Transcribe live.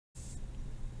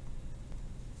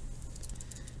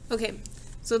Okay,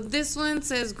 so this one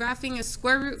says graphing a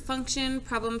square root function,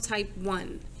 problem type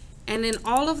 1. And in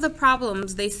all of the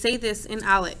problems, they say this in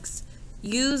ALEKS.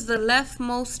 Use the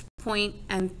leftmost point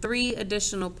and 3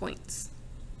 additional points.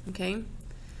 Okay?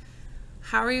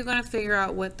 How are you going to figure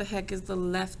out what the heck is the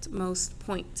leftmost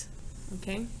point?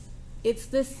 Okay? It's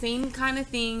the same kind of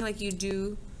thing like you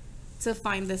do to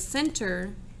find the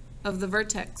center of the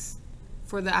vertex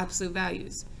for the absolute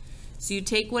values. So you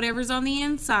take whatever's on the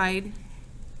inside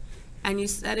and you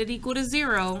set it equal to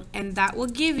 0, and that will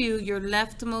give you your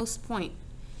leftmost point.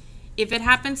 If it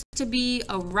happens to be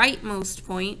a rightmost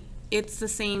point, it's the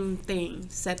same thing.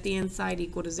 Set the inside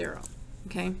equal to 0.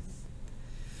 Okay?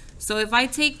 So if I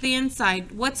take the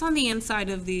inside, what's on the inside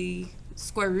of the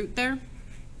square root there?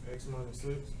 X minus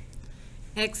 6.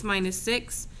 X minus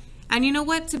 6. And you know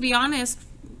what? To be honest,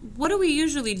 what do we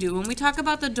usually do? When we talk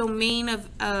about the domain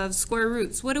of square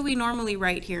roots, what do we normally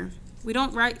write here? We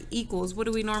don't write equals. What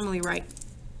do we normally write?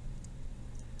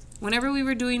 Whenever we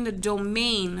were doing the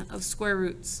domain of square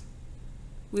roots,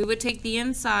 we would take the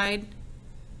inside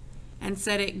and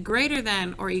set it greater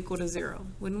than or equal to 0,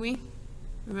 wouldn't we?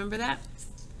 Remember that?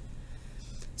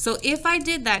 So if I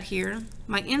did that here,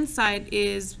 my inside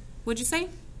is, what'd you say?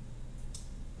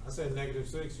 I said negative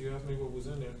 6. You asked me what was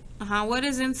in there. What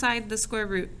is inside the square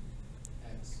root?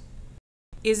 X.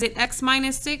 Is it x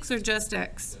minus 6 or just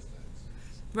x? Just X.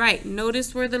 Right.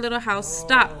 Notice where the little house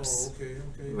stops. Okay,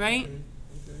 right?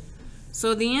 Okay.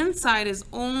 So the inside is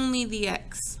only the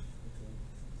x.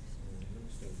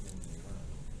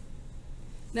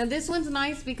 Now this one's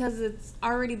nice because it's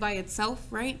already by itself,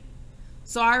 right?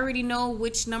 So I already know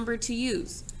which number to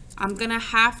use. I'm going to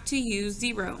have to use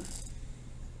 0.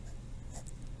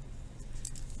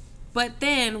 But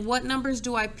then what numbers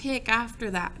do I pick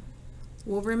after that?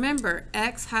 Well, remember,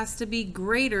 x has to be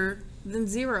greater than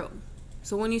 0.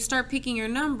 So when you start picking your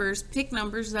numbers, pick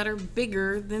numbers that are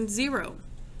bigger than 0.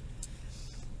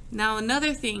 Now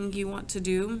another thing you want to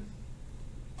do,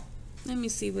 let me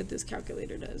see what this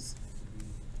calculator does.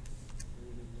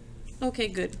 Okay,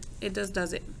 good. It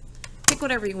does it. Pick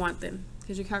whatever you want then,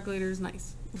 because your calculator is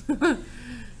nice.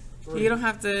 You don't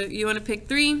have to, you want to pick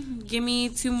 3? Give me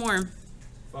 2 more.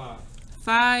 5.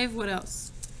 5, what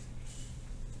else?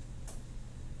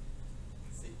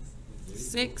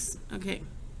 6, okay.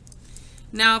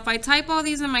 Now if I type all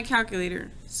these in my calculator,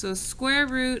 so square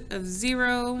root of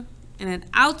 0, and then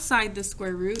outside the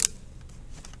square root,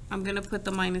 I'm going to put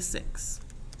the minus 6.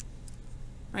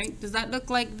 Right? Does that look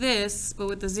like this, but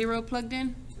with the 0 plugged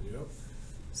in? Yep.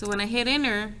 So when I hit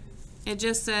enter, it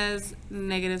just says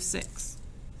negative 6.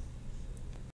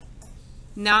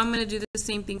 Now I'm going to do the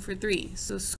same thing for 3.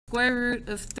 So square root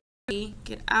of 3,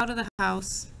 get out of the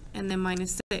house, and then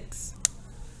minus 6.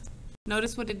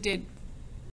 Notice what it did.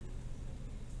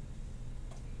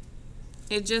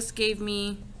 It just gave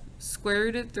me square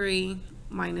root of 3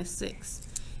 minus 6.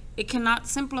 It cannot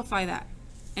simplify that.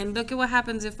 And look at what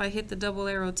happens if I hit the double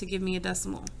arrow to give me a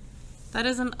decimal. That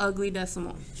is an ugly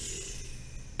decimal.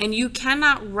 And you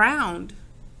cannot round,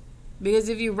 because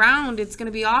if you round, it's going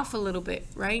to be off a little bit,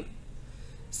 right?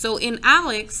 So in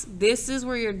ALEKS, this is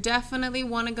where you're definitely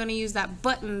going to use that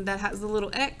button that has the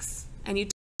little X, and you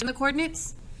type in the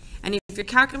coordinates. And if your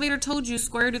calculator told you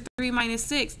square root of 3 minus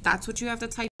 6, that's what you have to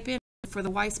type in for the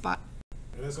Y spot.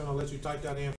 And it's going to let you type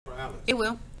that in for ALEKS. It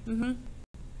will. Mm-hmm.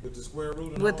 With the square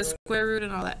root and With all the that? square root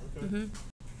and all that. Okay. Mm-hmm.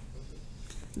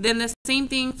 Then the same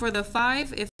thing for the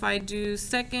 5. If I do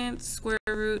second square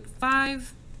root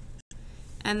 5,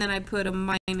 and then I put a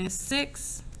minus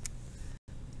 6,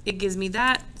 it gives me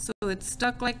that. So it's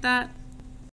stuck like that.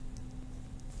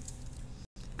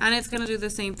 And it's going to do the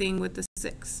same thing with the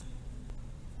 6.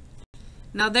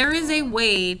 Now there is a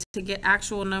way to get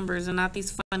actual numbers and not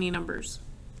these funny numbers.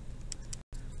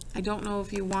 I don't know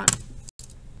if you want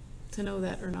to know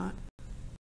that or not.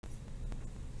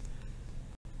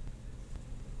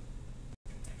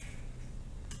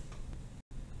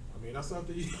 I mean, that's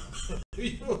something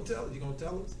you gonna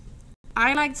tell us?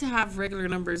 I like to have regular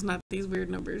numbers, not these weird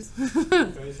numbers.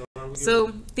 Okay,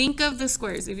 So think of the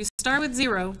squares. If you start with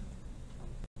 0,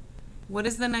 what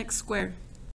is the next square?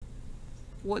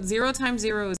 What 0 times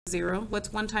 0 is 0.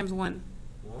 What's 1 times 1?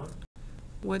 1.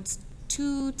 What's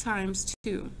 2 times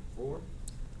 2? 4.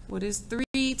 What is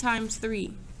 3 times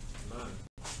 3? 9.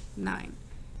 9.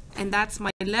 And that's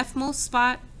my leftmost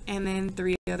spot, and then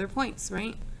 3 other points,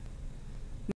 right?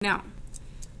 Now,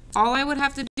 all I would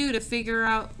have to do to figure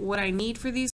out what I need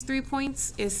for these 3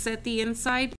 points is set the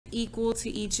inside equal to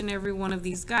each and every one of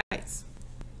these guys.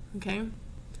 Okay?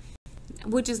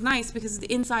 Which is nice because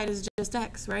the inside is just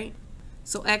x, right?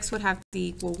 So x would have to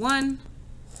equal 1,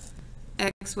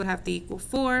 x would have to equal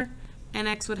 4, and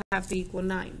x would have to equal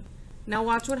 9. Now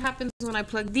watch what happens when I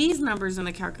plug these numbers in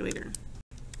the calculator.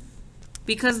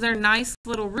 Because they're nice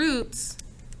little roots,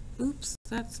 oops,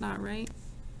 that's not right.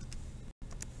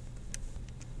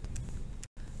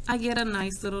 I get a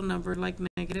nice little number like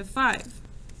 -5.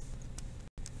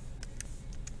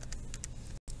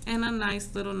 And a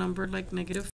nice little number like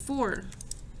 -4.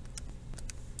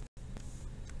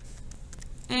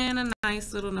 And a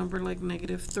nice little number like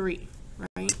 -3,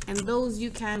 right? And those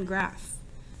you can graph.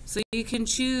 So you can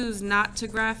choose not to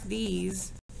graph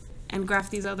these and graph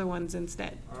these other ones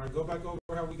instead. All right, go back over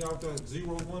how we got the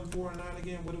 0, 1, 4, and 9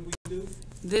 again. What did we do?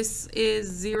 This is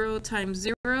 0 times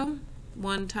 0,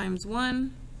 1 times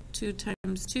 1, 2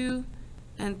 times 2,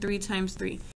 and 3 times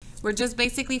 3. We're just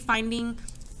basically finding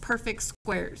perfect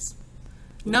squares.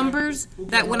 Numbers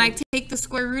that when I take the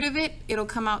square root of it, it'll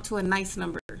come out to a nice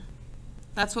number.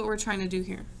 That's what we're trying to do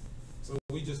here. So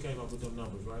we just came up with those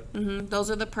numbers, right? Mm-hmm.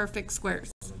 Those are the perfect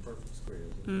squares. The perfect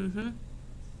squares. Mm-hmm.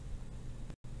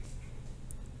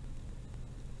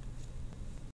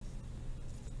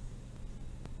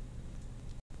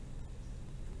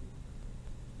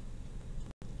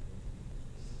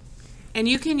 And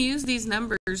you can use these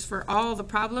numbers for all the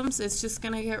problems. It's just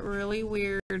going to get really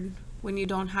weird when you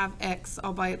don't have x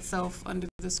all by itself under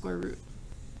the square root.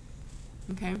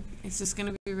 Okay? It's just going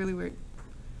to be really weird.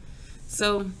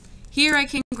 So here I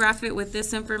can graph it with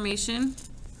this information.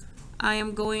 I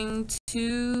am going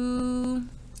to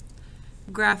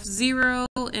graph 0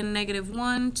 and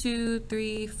 -1, 2,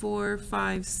 3, 4,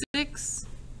 5, 6.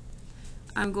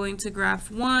 I'm going to graph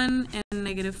 1 and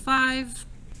 -5.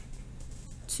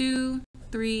 2,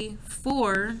 3,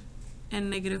 4, and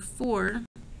 -4,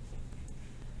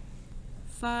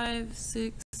 5,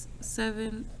 6,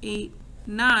 7, 8,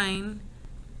 9,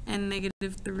 and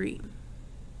 -3.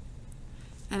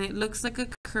 And it looks like a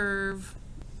curve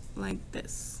like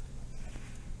this.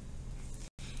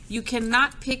 You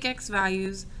cannot pick x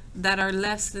values that are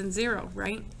less than 0,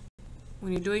 right?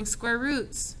 When you're doing square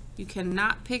roots, you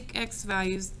cannot pick x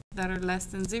values that are less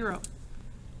than 0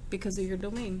 because of your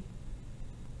domain.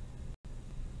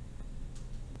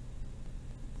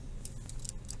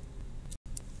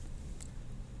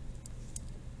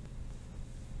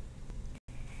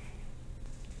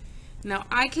 Now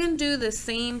I can do the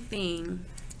same thing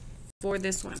for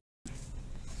this one,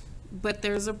 but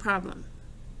there's a problem.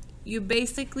 You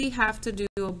basically have to do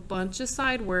a bunch of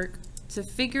side work to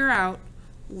figure out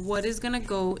what is going to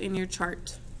go in your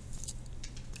chart.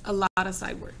 A lot of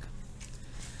side work.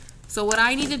 So what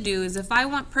I need to do is if I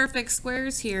want perfect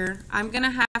squares here, I'm going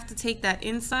to have to take that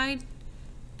inside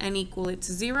and equal it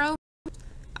to 0.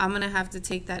 I'm going to have to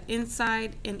take that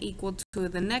inside and equal to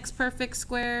the next perfect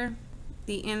square,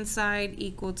 the inside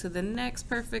equal to the next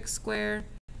perfect square,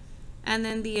 and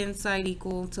then the inside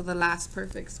equal to the last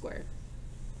perfect square.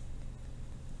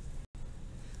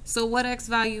 So what x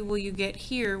value will you get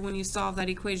here when you solve that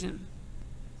equation?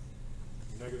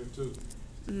 -2.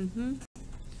 Mm-hmm.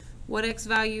 What x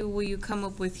value will you come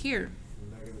up with here?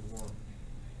 -1.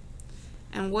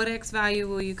 And what x value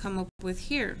will you come up with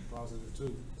here?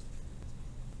 +2.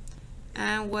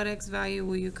 And what x value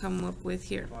will you come up with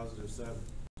here? +7.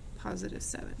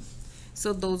 +7.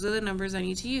 So those are the numbers I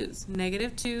need to use.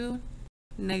 -2,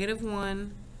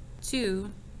 -1,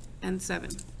 2, and 7.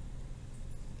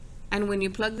 And when you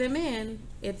plug them in,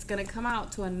 it's going to come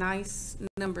out to a nice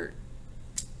number.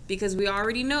 Because we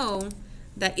already know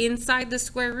that inside the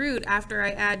square root, after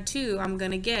I add 2, I'm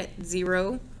going to get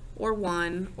 0, or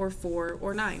 1, or 4,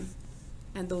 or 9.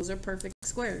 And those are perfect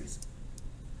squares.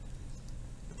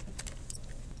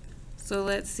 So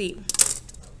let's see.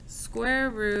 Square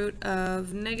root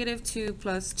of -2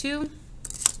 plus 2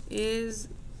 is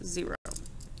 0.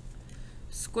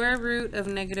 Square root of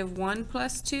 -1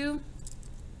 plus 2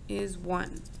 is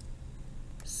 1.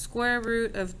 Square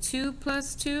root of 2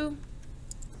 plus 2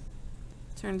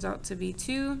 turns out to be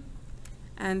 2.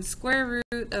 And square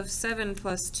root of 7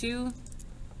 plus 2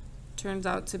 turns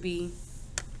out to be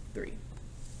 3.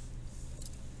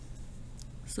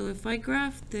 So if I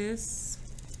graph this,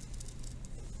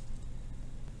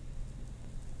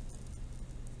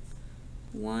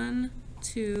 1,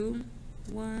 2,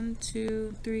 1,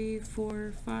 2, 3,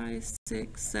 4, 5,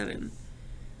 6, 7.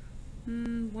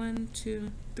 1,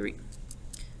 2, 3.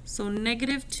 So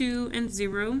 -2 and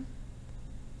 0,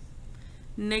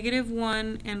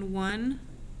 -1 and 1,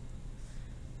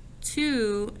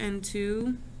 2 and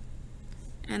 2,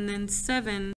 and then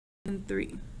 7 and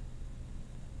 3.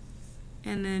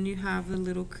 And then you have the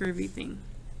little curvy thing.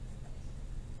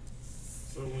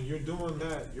 So when you're doing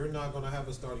that, you're not going to have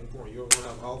a starting point. You're going to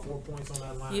have all 4 points on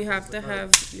that line. You have to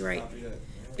have, you're right. Copy that.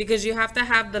 because you have to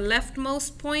have the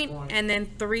leftmost point and then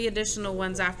 3 additional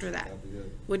ones after that,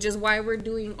 which is why we're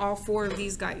doing all 4 of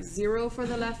these guys. 0 for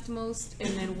the leftmost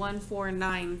and then 1, 4, and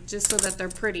 9, just so that they're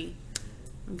pretty.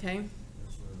 Okay.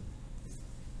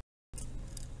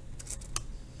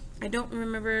 I don't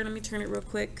remember. Let me turn it real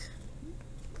quick.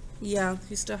 Yeah,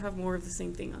 you still have more of the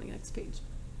same thing on the next page.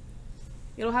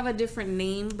 It'll have a different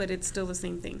name, but it's still the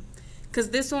same thing.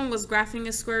 Because this one was graphing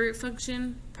a square root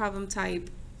function, problem type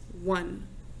 1,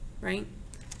 right?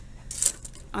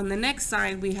 On the next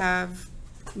side, we have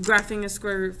graphing a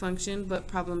square root function, but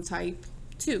problem type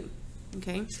 2,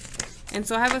 okay? And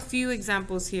so I have a few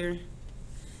examples here.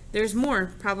 There's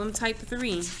more, problem type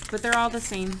 3, but they're all the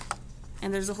same.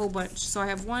 And there's a whole bunch. So I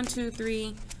have 1, 2,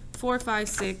 3, 4, 5,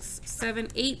 6, 7,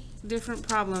 8 different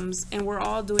problems, and we're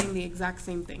all doing the exact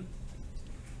same thing.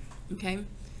 Okay?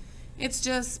 It's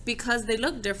just because they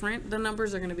look different, the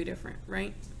numbers are going to be different,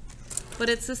 right? But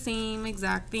it's the same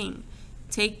exact thing.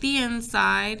 Take the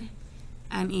inside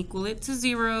and equal it to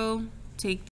 0.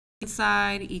 Take the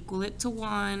inside, equal it to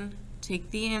 1.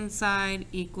 Take the inside,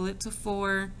 equal it to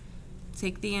 4.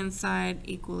 Take the inside,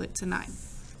 equal it to 9.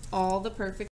 All the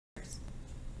perfect squares.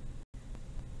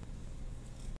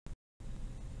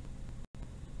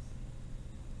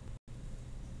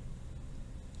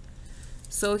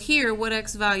 So here, what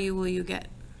x value will you get?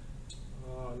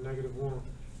 -1.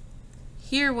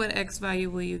 Here, what x value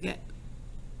will you get?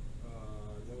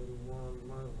 -1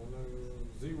 minus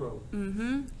 1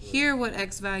 -0. Here, what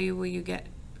x value will you get?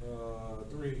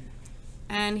 3.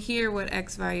 And here, what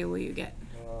x value will you get?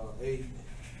 8.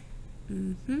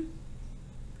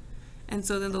 And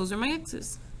so then those are my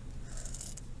x's.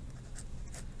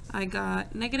 I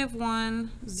got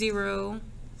 -1, 0,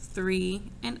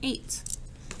 3, and 8.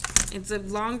 It's a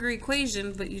longer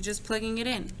equation, but you're just plugging it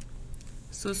in.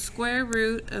 So square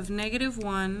root of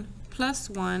 -1 plus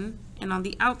 1, and on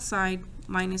the outside,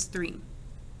 -3.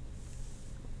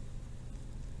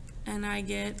 And I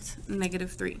get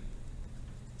 -3.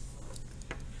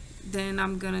 Then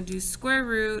I'm going to do square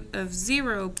root of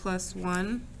 0 plus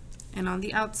 1, and on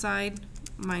the outside,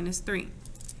 -3.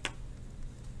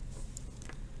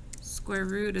 Square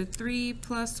root of 3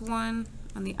 plus 1,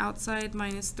 on the outside,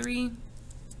 -3.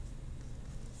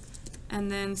 And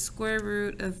then square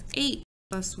root of 8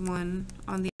 plus 1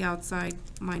 on the outside,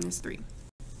 -3.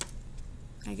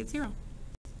 I get 0.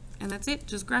 And that's it.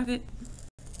 Just graph it.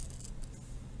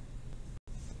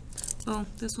 Oh,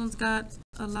 this one's got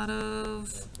a lot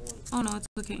of... Oh, no, it's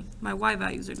okay. My y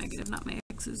values are negative, not my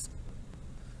x's.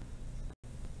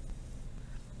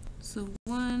 So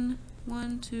 1,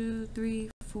 2, 3,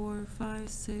 4, 5,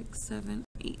 6, 7,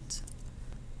 8.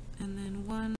 And then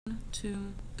 1,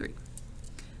 2, 3.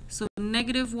 So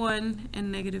 -1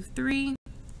 and -3,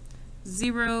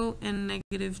 0 and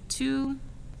 -2,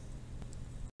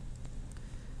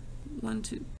 1,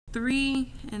 2,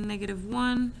 3 and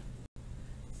 -1,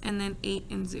 and then 8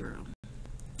 and 0.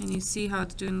 And you see how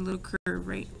it's doing a little curve,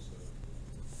 right?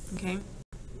 Okay.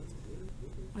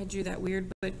 I drew that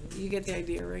weird, but you get the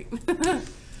idea, right?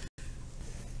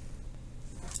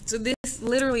 So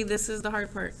literally, this is the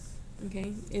hard part,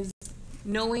 okay? Is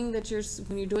knowing that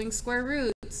when you're doing square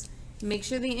roots, make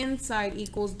sure the inside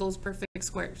equals those perfect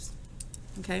squares,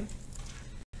 okay?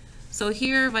 So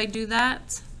here, if I do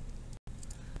that,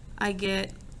 I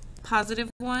get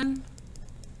 +1.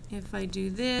 If I do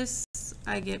this,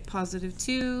 I get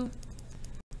 +2.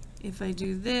 If I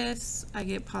do this, I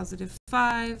get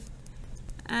 +5.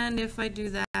 And if I do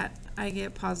that, I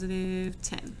get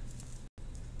 +10.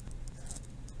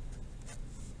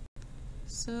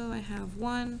 So I have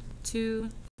 1,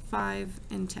 2, 5,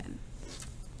 and 10.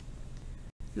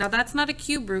 Now that's not a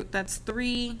cube root, that's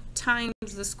 3 times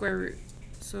the square root.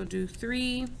 So do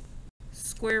 3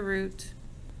 square root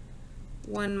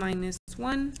 1 minus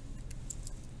 1.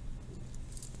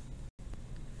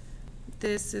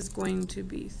 This is going to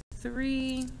be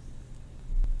 3,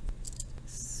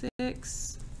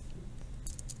 6,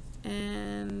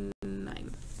 and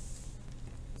 9.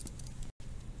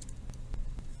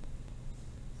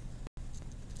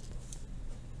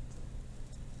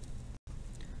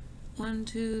 One,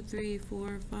 2, 3,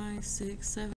 4, 5, 6,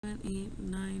 7, 8,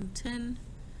 9, 10.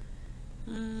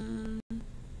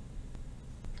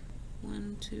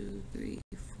 1, 2, 3,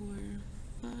 4,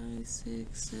 5,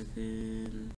 6,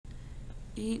 7,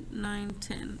 8, 9,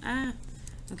 10. Ah,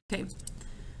 okay.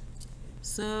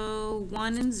 So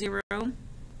 1 and 0,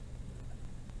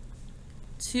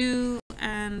 2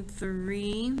 and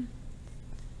 3,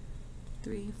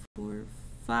 3, 4,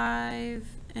 5,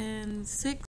 and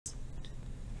 6.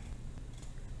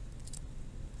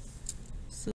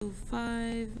 So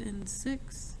 5 and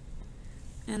 6,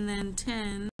 and then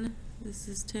 10, this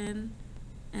is 10,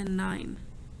 and 9.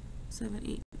 7,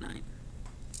 8, 9.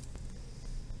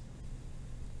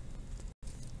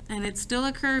 And it's still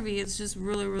a curvy, it's just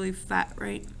really, really fat,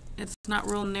 right? It's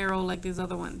not real narrow like these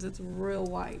other ones. It's real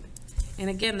wide. And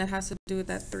again, that has to do with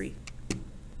that 3.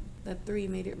 That 3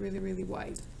 made it really, really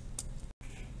wide.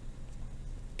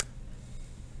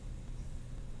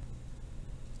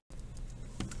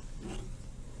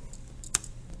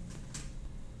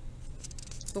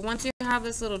 But once you have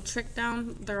this little trick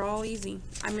down, they're all easy.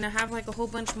 I mean, I have like a whole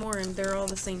bunch more and they're all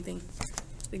the same thing.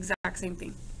 The exact same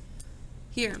thing.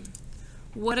 Here,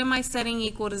 what am I setting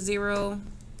equal to 0,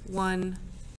 1,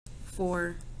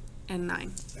 4, and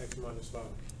 9? X minus 5.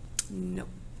 No.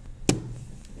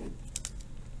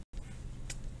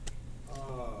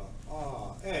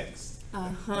 X.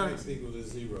 X equals to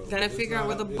 0. Gotta figure out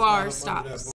where the bar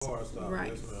stops.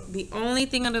 Right. The only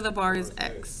thing under the bar is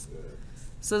X. Yeah.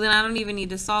 So then I don't even need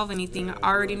to solve anything. I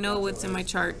already know what's in my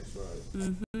chart.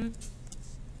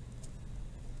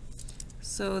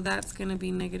 So that's going to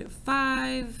be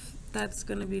 -5. That's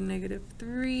going to be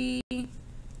 -3,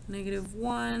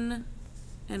 -1,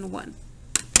 and 1.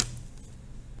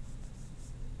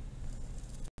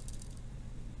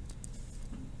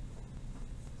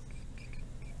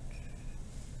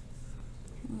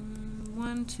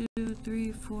 One, 2,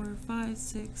 3, 4, 5,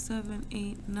 6, 7,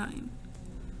 8, 9.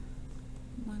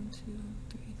 1, 2,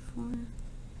 3, 4.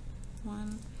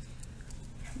 1,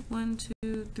 1,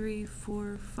 2, 3,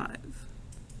 4, 5.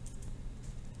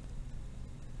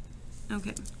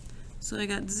 Okay, so I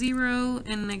got 0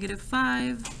 and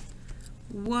 -5,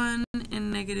 1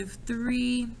 and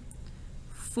 -3,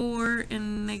 4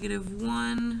 and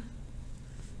 -1,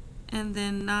 and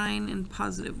then 9 and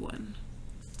 +1.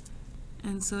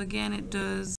 And so again, it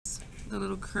does the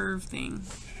little curve thing.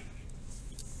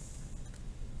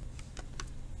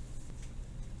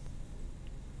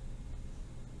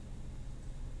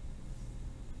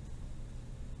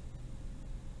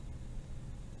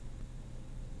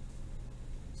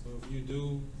 So if you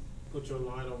do put your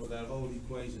line over that whole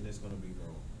equation, it's going to be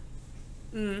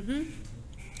wrong.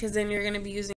 Because then you're going to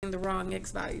be using the wrong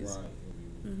x values. Right.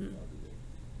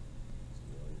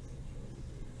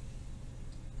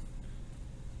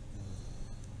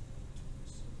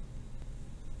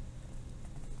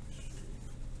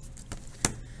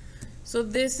 So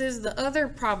this is the other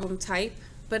problem type,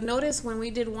 but notice when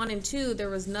we did 1 and 2, there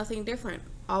was nothing different.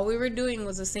 All we were doing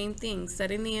was the same thing,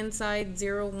 setting the inside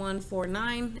 0, 1, 4,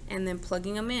 9, and then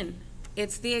plugging them in.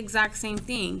 It's the exact same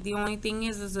thing. The only thing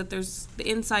is that the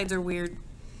insides are weird.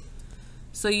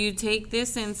 So you take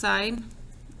this inside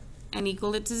and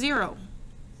equal it to 0.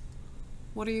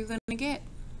 What are you going to get?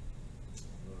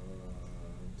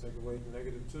 Take away the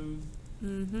 -2.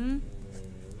 Mm-hmm. And then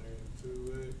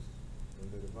 -2x.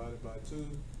 And then divided by 2,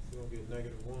 you're going to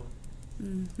get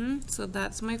 -1. So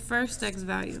that's my first x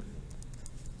value.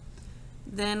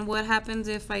 Then what happens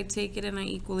if I take it and I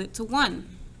equal it to 1?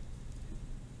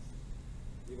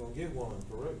 You're going to get 1,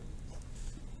 correct?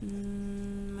 I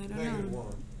don't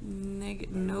know. -1.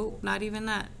 Nope, not even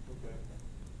that. Okay.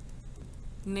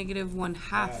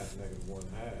 -1/2.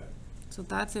 -1/2. So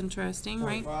that's interesting,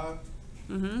 right?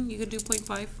 0.5? You could do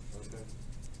 0.5. Okay.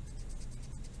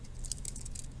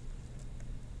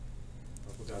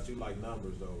 I forgot you like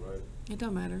numbers though, right? It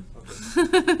don't matter.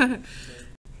 Okay.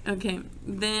 Okay,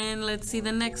 then let's see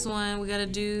the next one. We gotta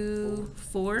do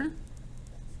 4. Take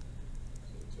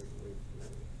away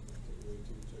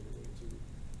 2.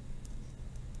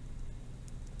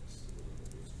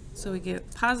 So we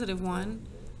get +1.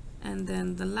 And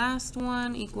then the last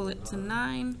one, equal it to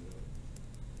 9.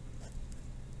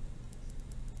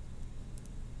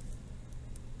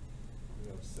 We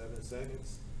have 7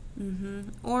 seconds.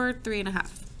 Or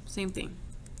 3.5. Same thing.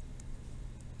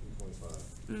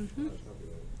 2.5.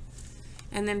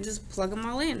 And then just plug them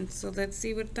all in. So let's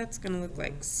see what that's going to look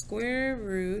like. Square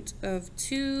root of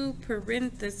 2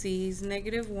 parentheses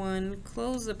 -1,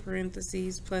 close the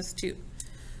parentheses, plus 2.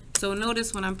 So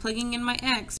notice when I'm plugging in my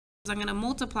x, I'm going to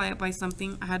multiply it by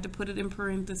something, I had to put it in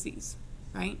parentheses,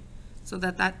 right? So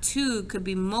that 2 could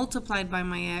be multiplied by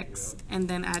my x and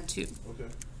then add 2. Okay.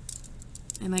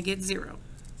 And I get 0.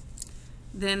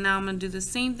 Then now I'm going to do the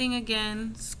same thing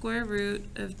again, square root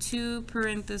of 2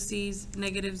 parentheses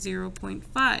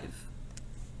 -0.5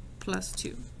 plus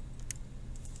 2.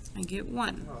 I get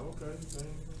 1. Oh, okay.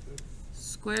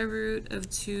 Square root of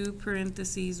 2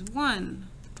 parentheses 1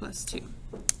 plus 2.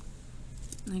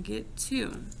 I get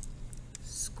 2.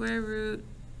 Square root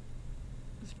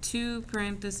of 2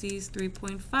 parentheses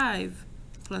 3.5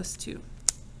 plus 2.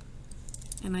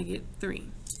 And I get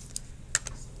 3.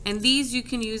 And these you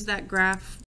can use that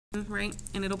graph right?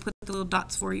 And it'll put the little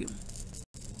dots for you.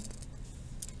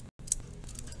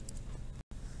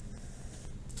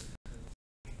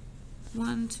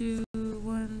 One, two,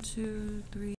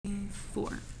 3,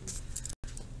 4.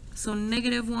 So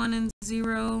 -1 and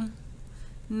 0,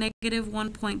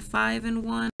 -1.5 and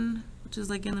 1, which is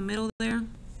like in the middle there,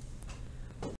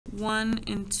 1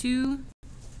 and 2,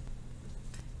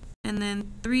 and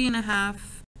then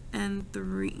 3.5 and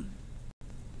 3.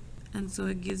 And so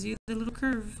it gives you the little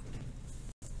curve.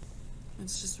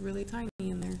 It's just really tiny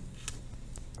in there.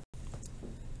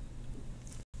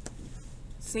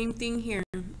 Same thing here.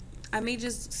 I may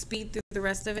just speed through the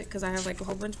rest of it because I have like a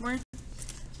whole bunch more.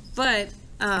 But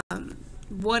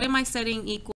what am I setting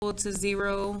equal to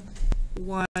 0,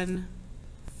 1,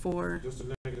 4, Just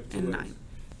a negative and 2x. 9?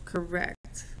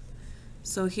 Correct.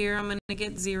 So here I'm going to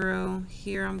get 0.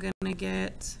 Here I'm going to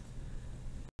get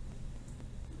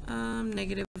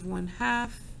 -1/2.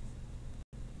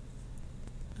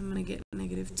 I'm going to get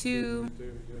 -2.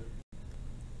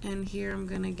 And here I'm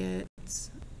going to get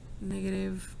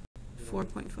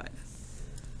 -4.5.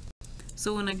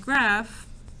 So in a graph,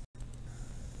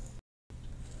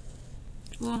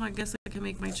 well, I guess I can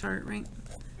make my chart, right?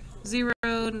 0,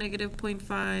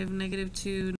 -0.5,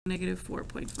 -2,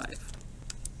 -4.5.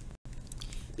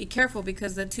 Be careful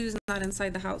because the 2 is not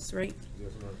inside the house, right?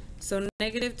 Yes, ma'am. So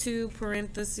 -2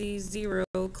 parentheses 0,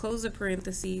 close the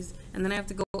parentheses, and then I have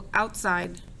to go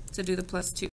outside to do the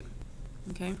 +2.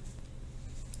 Okay?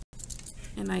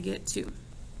 And I get 2.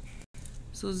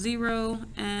 So 0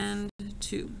 and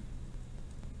 2.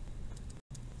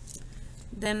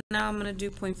 Then now I'm going to do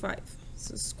 0.5.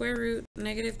 So square root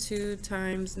 -2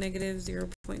 times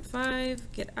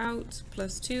 -0.5, get out,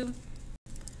 +2.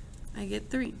 I get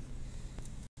 3.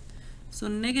 So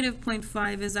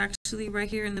 -0.5 is actually right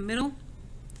here in the middle.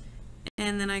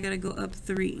 And then I got to go up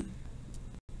 3,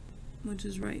 which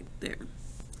is right there.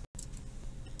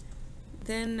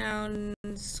 Then now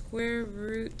square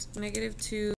root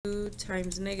 -2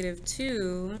 times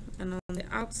 -2, and on the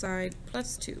outside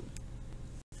 +2.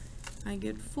 I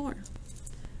get 4.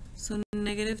 So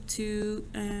 -2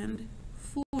 and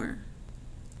 4.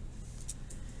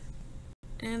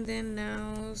 And then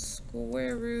now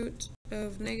square root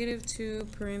of -2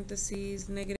 parentheses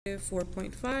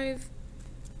 -4.5,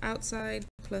 outside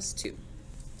 +2.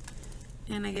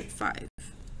 And I get 5.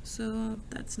 So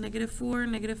that's -4,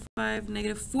 -5,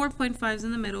 -4.5 is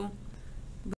in the middle,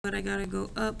 but I gotta go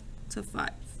up to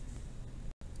 5.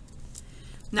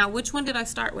 Now, which one did I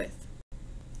start with?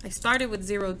 I started with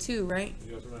 0, 2, right?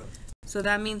 Yes, ma'am. So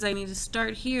that means I need to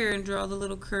start here and draw the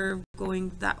little curve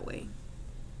going that way.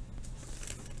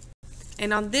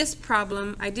 And on this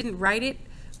problem, I didn't write it,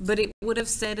 but it would have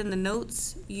said in the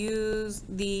notes, use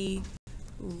the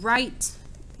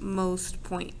rightmost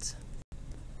point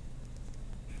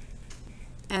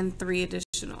and 3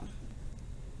 additional.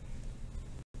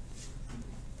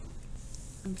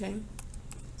 Okay,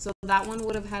 so that one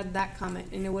would have had that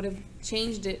comment, and it would have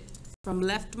changed it from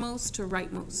leftmost to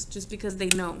rightmost, just because they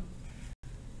know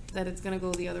that it's going to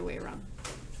go the other way around.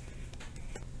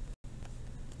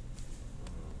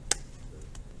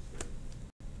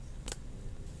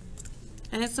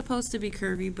 And it's supposed to be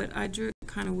curvy, but I drew it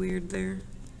kind of weird there.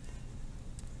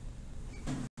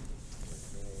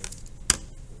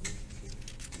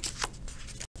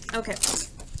 Okay,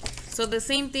 so the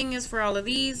same thing is for all of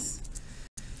these.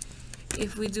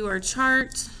 If we do our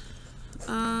chart,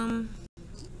 oh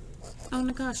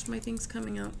my gosh, my thing's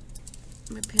coming out.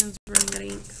 My pen's running out of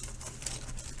ink.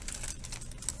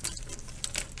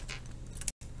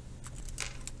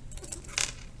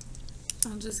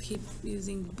 I'll just keep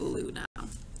using blue now.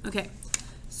 Okay,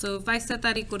 so if I set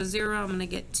that equal to 0, I'm going to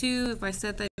get 2. If I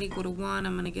set that equal to 1,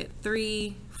 I'm going to get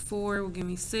 3. 4 will give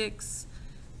me 6.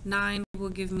 9 will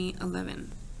give me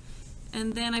 11.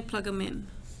 And then I plug them in.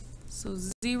 So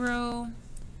 0,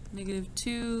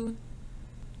 -2,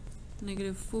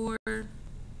 -4,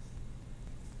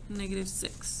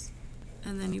 -6.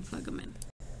 And then you plug them in.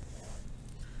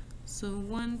 So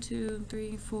 1, 2,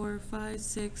 3, 4, 5,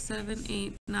 6, 7,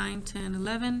 8, 9, 10,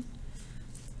 11.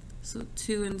 So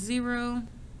 2 and 0,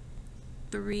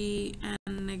 3 and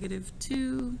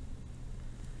 -2,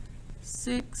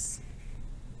 6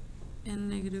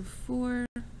 and -4,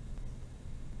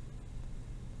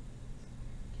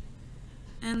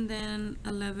 and then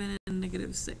 11 and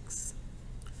 -6.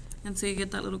 And so you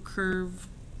get that little curve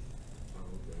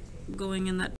going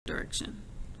in that direction.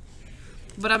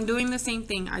 But I'm doing the same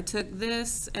thing. I took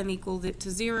this and equaled it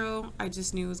to 0. I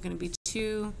just knew it was going to be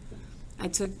 2. I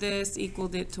took this,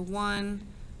 equaled it to 1.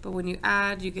 But when you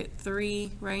add, you get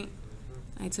 3, right?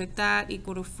 I took that,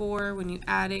 equal to 4. When you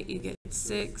add it, you get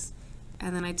 6.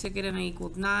 and then I took it and I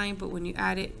equaled 9, but when you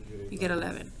add it, you get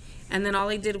 11. And then all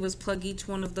I did was plug each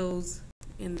one of those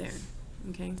in there,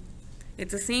 okay?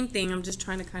 It's the same thing, I'm just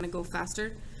trying to kind of go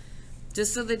faster,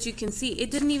 just so that you can see.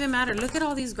 It didn't even matter. Look at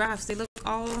all these graphs. They look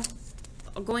all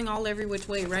going all every which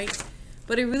way, right?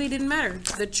 But it really didn't matter.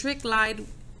 The trick lied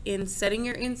in setting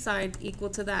your inside equal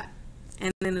to that.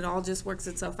 And then it all just works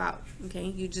itself out, okay?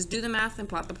 You just do the math and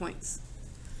plot the points.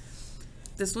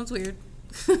 This one's weird,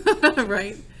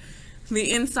 right?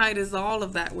 The inside is all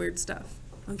of that weird stuff,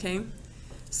 okay?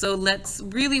 So let's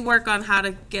really work on how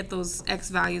to get those x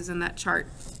values in that chart.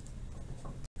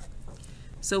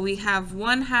 So we have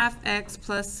 1/2 x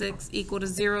plus 6 equal to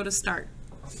 0 to start.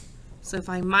 So if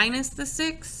I minus the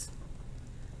 6,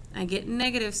 I get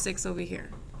negative 6 over here.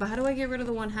 But how do I get rid of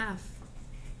the 1/2?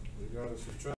 You gotta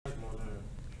subtract 1/2.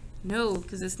 No,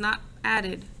 because it's not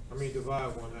added. I mean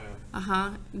divide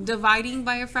 1/2. Dividing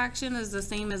by a fraction is the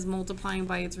same as multiplying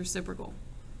by its reciprocal.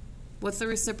 What's the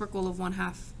reciprocal of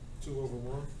 1/2?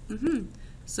 2/1.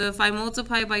 So if I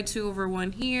multiply by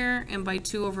 2/1 here and by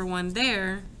 2/1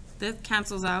 there, that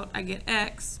cancels out. I get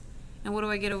x. And what do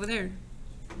I get over there?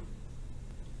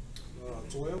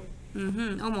 12?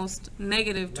 Almost.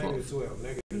 Negative 12. Negative 12.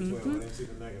 Negative 12. I didn't see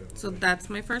the negative. So that's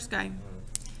my first guy.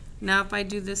 Now if I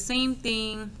do the same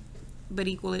thing but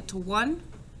equal it to 1,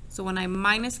 so when I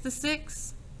minus the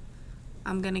 6,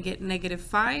 I'm going to get negative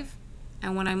 5.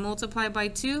 And when I multiply by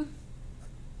 2,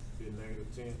 negative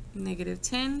 10. Negative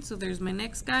 10. So there's my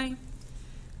next guy.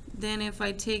 Then if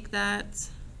I take that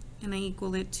and I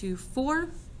equal it to 4,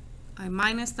 I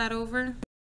minus that over.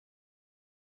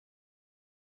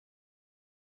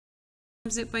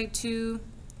 Times it by 2,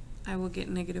 I will get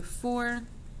negative 4.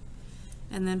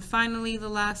 And then finally the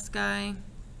last guy.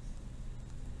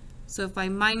 So if I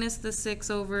minus the 6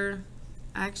 over,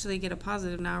 I actually get a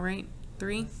positive now, right?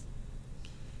 3.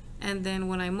 And then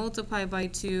when I multiply by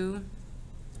 2,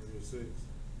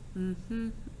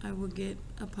 I will get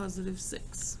a positive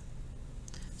 6.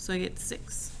 So I get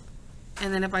 6.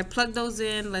 And then if I plug those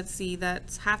in, let's see,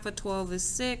 that's half of 12 is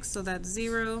 6, so that's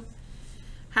 0.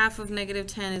 Half of negative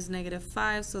 10 is negative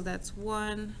 5, so that's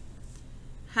 1.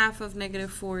 Half of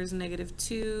negative 4 is negative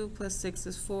 2, plus 6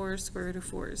 is 4, square root of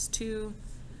 4 is 2.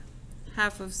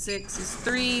 Half of 6 is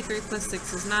 3, 3 plus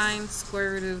 6 is 9,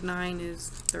 square root of 9 is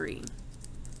 3.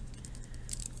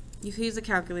 You can use a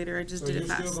calculator, I just did it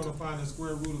fast. So you're still going to find the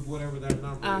square root of whatever that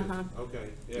number is? Okay.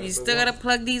 Yeah, you still got to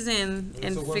plug these in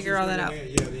and figure all that out. Yeah,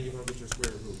 then you're going to get your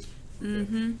square root.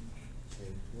 Okay.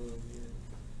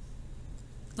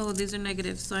 Oh, these are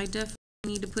negatives, so I definitely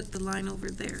need to put the line over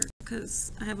there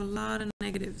because I have a lot of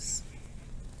negatives.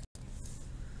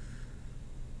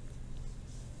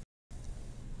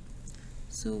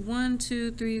 So 1,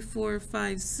 2, 3, 4,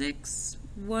 5, 6.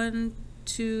 1,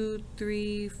 2,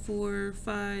 3, 4,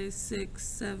 5, 6,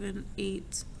 7,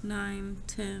 8, 9,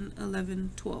 10,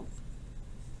 11, 12.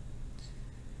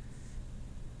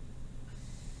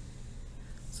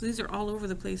 So these are all over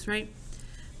the place, right?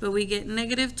 But we get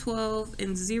negative 12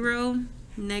 and 0,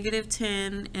 negative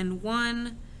 10 and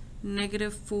 1,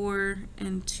 negative 4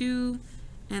 and 2,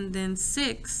 and then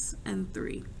 6 and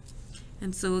 3.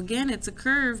 And so again, it's a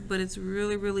curve, but it's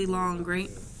really, really long, right?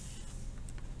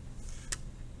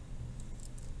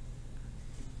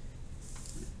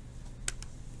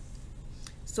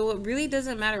 So it really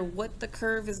doesn't matter what the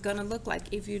curve is going to look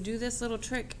like. If you do this little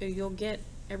trick, you'll get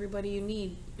everybody you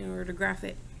need in order to graph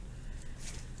it.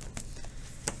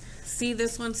 See,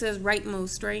 this one says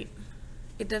rightmost, right?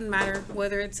 It doesn't matter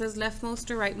whether it says leftmost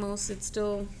or rightmost, it's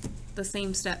still the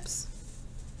same steps.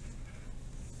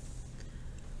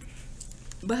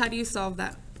 But how do you solve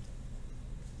that?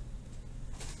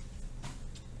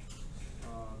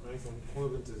 Make them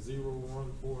equivalent to 0,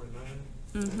 1, 4, and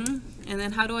 9. And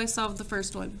then how do I solve the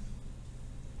first one?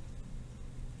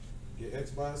 Get x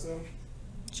by itself?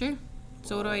 Sure.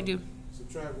 So what do I do?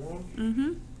 Subtract 1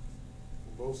 from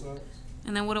both sides.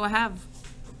 And then what do I have?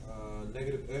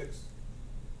 Negative x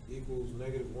equals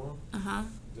negative 1.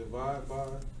 Divide by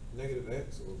negative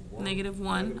x or 1. Negative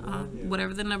 1. Yeah.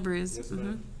 Whatever the number is. Yes,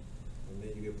 ma'am. And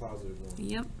then you get positive 1.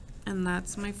 Yep. And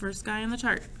that's my first guy in the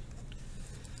chart.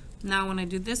 Now when I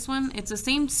do this one, it's the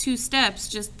same 2 steps,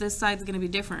 just this side's going to be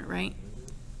different, right?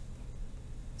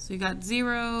 So you got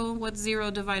 0. What's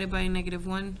 0 divided by negative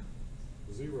 1?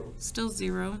 0. Still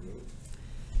 0.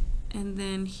 And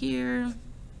then here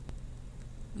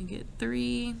we get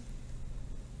 3.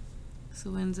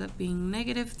 So it ends up being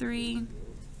negative 3.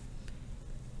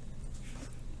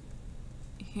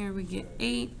 Here we get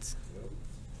 8.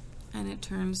 And it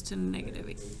turns to negative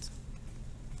 8.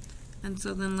 And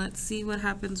so then let's see what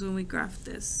happens when we graph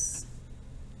this.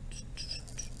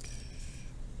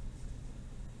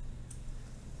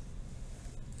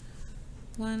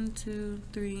 1, 2,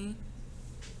 3,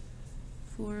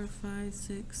 4, 5,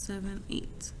 6, 7,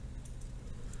 8.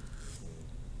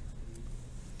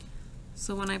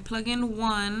 So when I plug in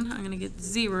 1, I'm going to get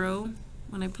 0.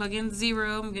 When I plug in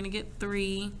 0, I'm going to get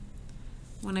 3.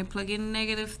 When I plug in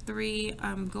negative 3,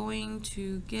 I'm going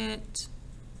to get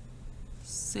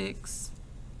 6.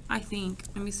 I think.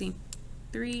 Let me see.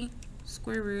 3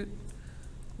 square root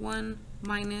 1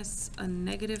 minus a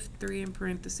negative 3 in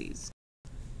parentheses.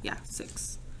 Yeah,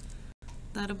 6.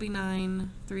 That'll be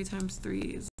 9. 3 times 3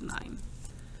 is 9.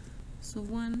 So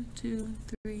 1, 2,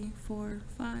 3, 4,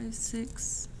 5,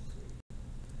 6,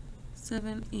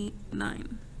 7, 8,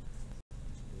 9.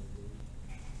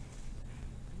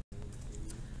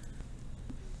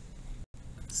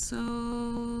 So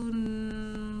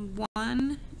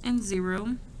 1 and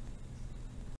 0,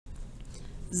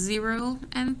 0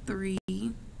 and 3,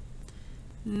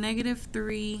 negative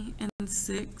 3 and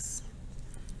 6,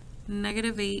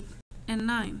 negative 8 and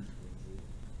 9.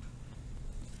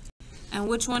 And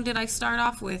which one did I start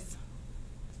off with?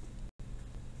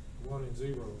 1 and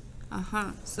 0.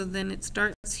 So then it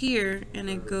starts here and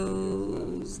it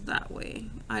goes that way.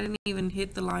 I didn't even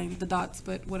hit the line, the dots,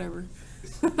 but whatever.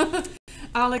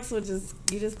 Alex will you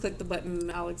just click the button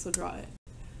and Alex will draw it.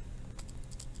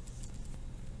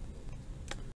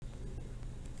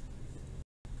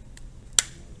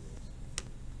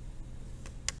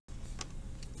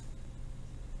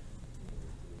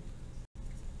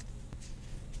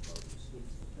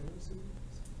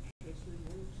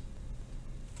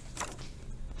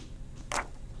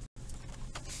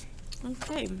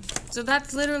 Okay, so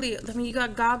that's literally, I mean, you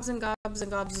got gobs and gobs and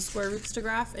gobs of square roots to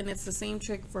graph, and it's the same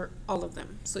trick for all of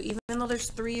them. So even though there's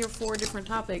 3 or 4 different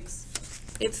topics,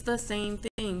 it's the same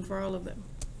thing for all of them,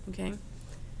 okay?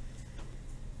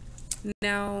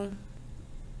 Now,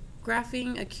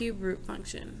 graphing a cube root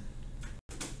function.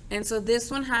 And so this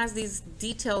one has these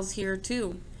details here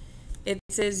too. It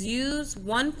says use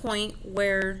one point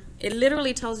where, it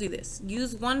literally tells you this,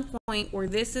 use one point where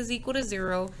this is equal to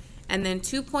 0, and then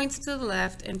 2 points to the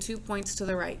left and 2 points to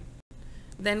the right.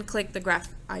 Then click the graph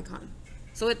icon.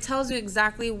 So it tells you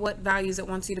exactly what values it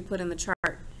wants you to put in the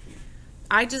chart.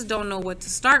 I just don't know what to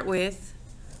start with,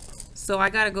 so I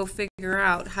gotta go figure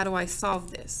out how do I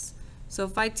solve this. So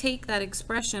if I take that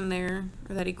expression there,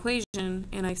 or that equation,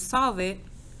 and I solve it,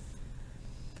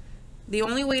 the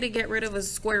only way to get rid of a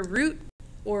square root,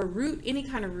 or root, any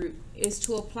kind of root, is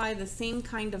to apply the same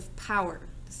kind of power,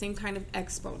 the same kind of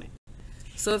exponent.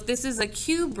 So if this is a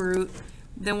cube root,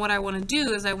 then what I want to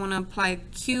do is I want to apply a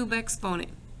cube exponent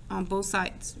on both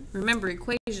sides. Remember,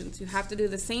 equations, you have to do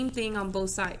the same thing on both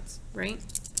sides, right?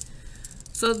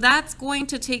 So that's going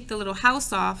to take the little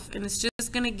house off, and it's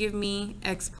just going to give me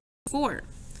x 4.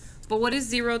 But what is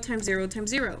 0 times 0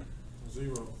 times 0?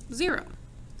 0. 0.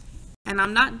 And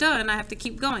I'm not done. I have to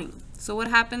keep going. So what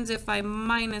happens if I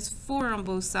minus 4 on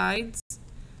both sides?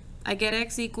 I get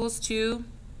x equals to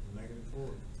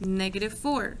negative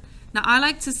 4. Now I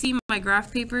like to see my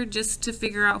graph paper just to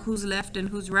figure out who's left and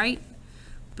who's right.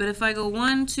 But if I go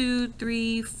 1, 2,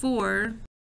 3, 4,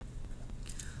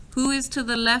 who is to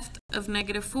the left of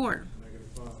negative 4? Negative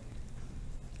 5.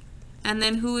 And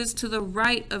then who is to the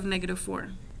right of negative 4?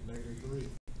 Negative 3.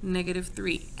 Negative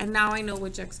 3. And now I know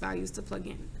which x values to plug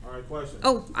in. All right, question.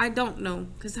 Oh, I don't know,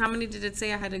 because how many did it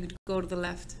say I had to go to the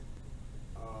left?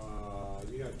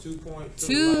 You got 2 points.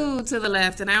 2 to the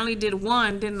left, and I only did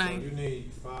 1, didn't I? So you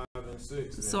need 5 and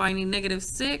 6. Then. So I need negative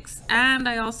 6, and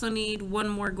I also need one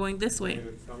more going this way.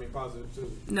 I mean positive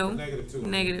 2. No, negative 2.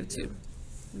 Negative 2.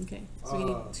 Okay, so you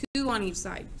need 2 on each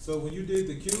side. So when you did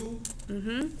the cube,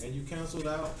 Mm-hmm. and you canceled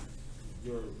out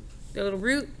your The little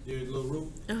root.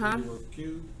 root, your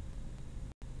cube,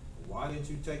 why didn't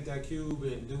you take that cube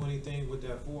and do anything with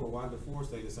that 4? Why did the 4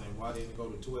 stay the same? Why didn't it go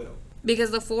to 12?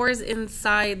 Because the 4 is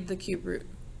inside the cube root.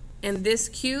 And this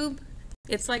cube,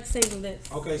 it's like saying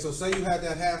this. Okay, so say you had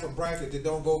that half a bracket that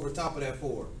don't go over top of that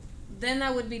 4. Then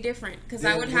that would be different, because I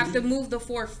Then would would have to you- move the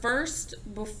 4 first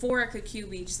before I could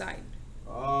cube each side.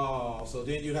 Oh, so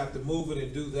then you'd have to move it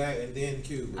and do that and then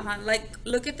cube it. Like,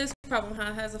 look at this problem, how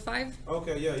it has a 5.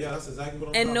 Okay, yeah, that's exactly what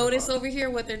I'm And talking notice about. over here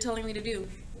what they're telling me to do.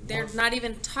 They're Once- not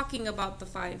even talking about the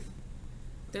 5.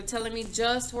 They're telling me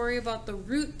just worry about the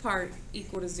root part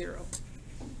equal to 0.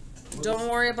 Don't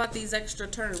worry about these extra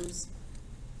terms.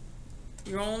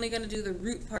 You're only going to do the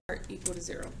root part equal to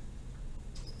 0.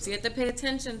 So you have to pay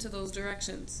attention to those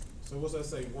directions. So what's that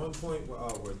say? 1 point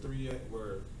where 3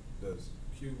 where the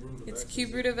cube root of It's x cube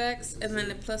is- root of x is and then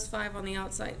 0. a plus 5 on the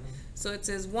outside. So it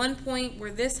says 1 point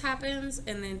where this happens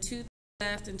and then 2 to the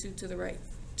left and 2 to the right.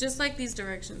 Just like these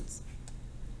directions.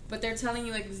 But they're telling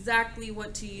you exactly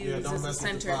what to use don't as a mess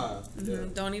with the center.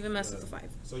 5. Don't even mess with the 5.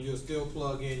 So you'll still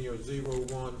plug in your 0,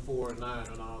 1, 4, and 9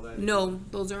 and all that? No,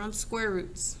 those are on square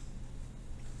roots.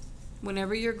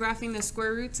 Whenever you're graphing the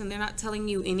square roots and they're not telling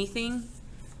you anything,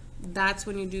 that's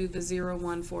when you do the 0,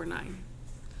 1, 4, 9.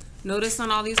 Notice on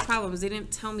all these problems, they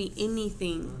didn't tell me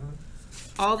anything.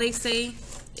 All they say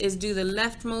is do the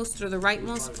leftmost or the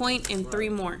rightmost point and 3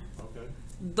 more. Okay.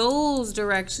 Those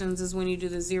directions is when you do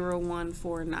the 0, 1,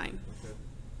 4, 9. Okay.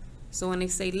 So when they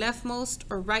say leftmost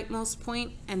or rightmost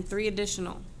point and 3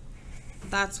 additional,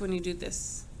 that's when you do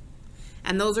this.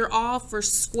 And those are all for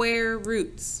square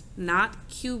roots, not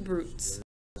cube roots.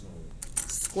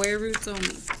 Square roots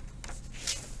only.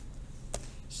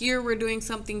 Here we're doing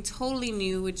something totally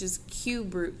new, which is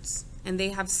cube roots. And they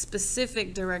have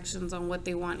specific directions on what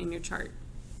they want in your chart.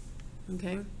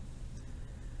 Okay?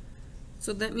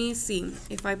 So let me see.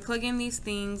 If I plug in these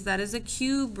things, that is a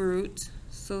cube root.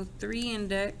 So 3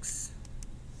 index.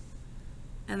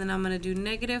 And then I'm going to do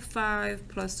negative 5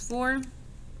 plus 4.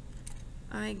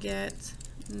 I get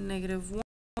negative 1.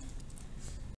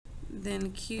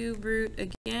 Then cube root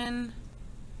again.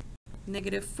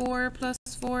 Negative 4 plus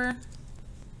 4.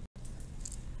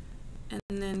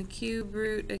 And then cube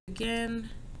root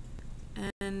again,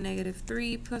 and negative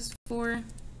 3 plus 4.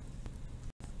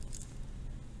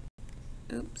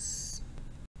 Oops.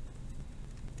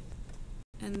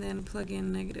 And then plug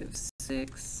in negative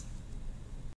 6.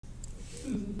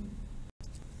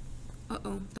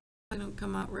 Uh-oh, that don't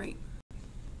come out right.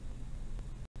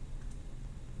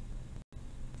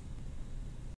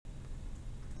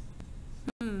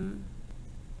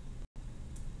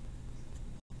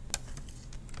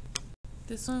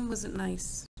 This one wasn't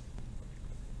nice.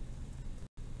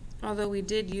 Although we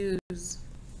did use...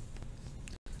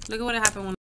 Look at what happened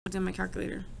when I put in my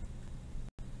calculator.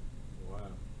 Wow.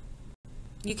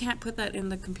 You can't put that in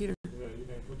the computer. Yeah, you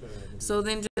can't put that in the computer. So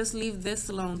then just leave this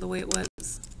alone the way it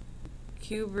was.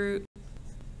 Cube root.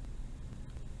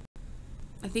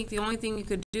 I think the only thing you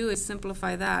could do is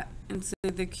simplify that and say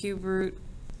the cube root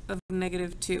of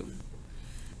negative 2.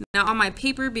 Now on my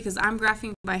paper, because I'm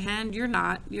graphing by hand, you're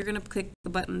not. You're going to click the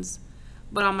buttons.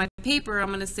 But on my paper, I'm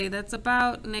going to say that's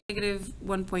about negative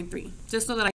 1.3, just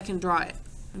so that I can draw it,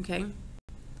 okay?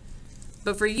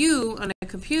 But for you, on a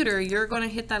computer, you're going to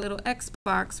hit that little X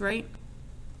box, right?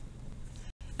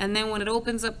 And then when it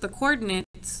opens up the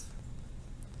coordinates,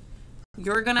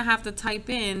 you're going to have to type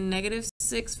in negative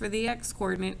 6 for the X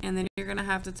coordinate, and then you're going to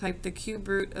have to type the cube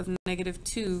root of negative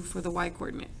 2 for the Y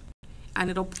coordinate.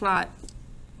 And it'll plot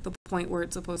the point where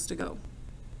it's supposed to go.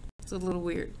 It's a little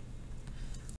weird.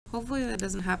 Hopefully that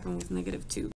doesn't happen with negative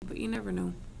 2, but you never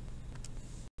know.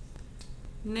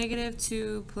 Negative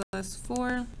 2 plus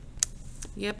 4.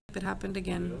 Yep, it happened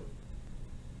again.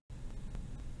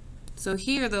 So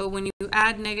here though, when you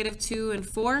add negative 2 and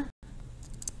 4,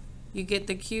 you get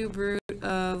the cube root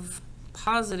of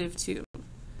positive 2,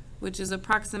 which is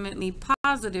approximately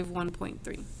positive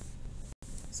 1.3.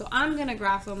 So I'm going to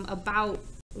graph them about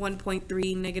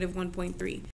 1.3, negative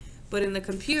 1.3. But in the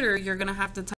computer, you're going to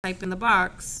have to type in the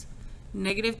box,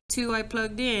 negative 2 I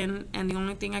plugged in, and the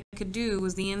only thing I could do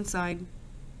was the inside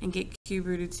and get cube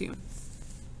root of 2.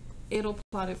 It'll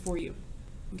plot it for you,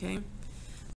 okay?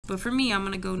 But for me, I'm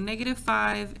going to go negative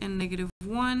 5 and negative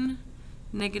 1,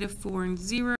 negative 4 and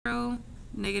 0,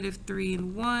 negative 3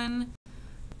 and 1,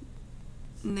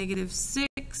 negative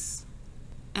 6,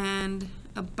 and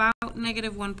about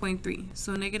negative 1.3.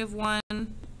 So negative 1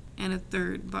 and a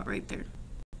third, about right there.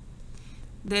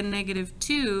 Then negative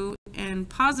 2 and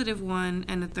positive 1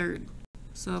 and a third.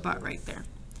 So about right there.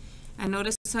 And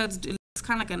notice how it looks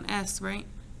kind of like an S, right?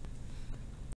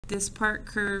 This part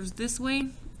curves this way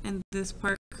and this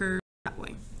part curves that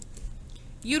way.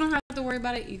 You don't have to worry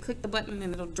about it. You click the button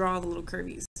and it'll draw the little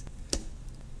curvies.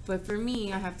 But for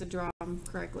me, I have to draw them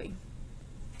correctly.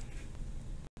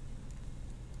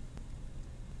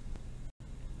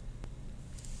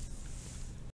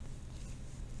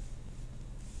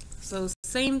 So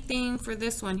same thing for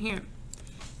this one here.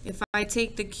 If I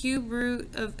take the cube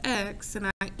root of x and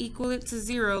I equal it to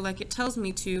 0 like it tells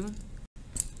me to,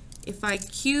 if I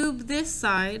cube this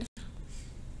side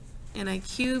and I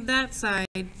cube that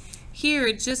side, here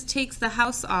it just takes the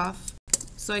house off,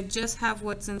 so I just have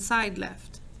what's inside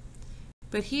left.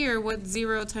 But here, what's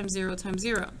 0 times 0 times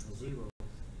 0? 0.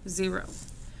 0.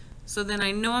 So then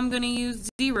I know I'm going to use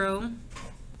 0.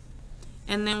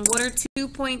 And then what are 2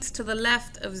 points to the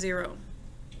left of 0?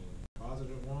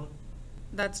 Positive 1.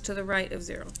 That's to the right of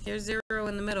 0. Here's 0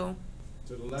 in the middle.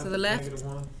 To the left. To the left. Negative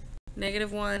 1.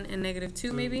 Negative 1 and negative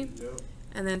 2 maybe. Yep.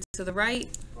 And then to the right.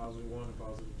 Positive 1 and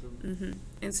positive 2.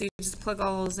 And so you just plug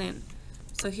all those in.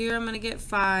 So here I'm going to get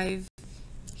 5.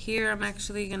 Here I'm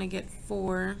actually going to get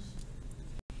 4.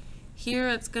 Here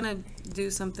it's going to do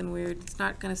something weird. It's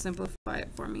not going to simplify it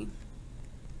for me.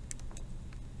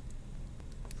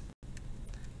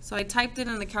 So I typed it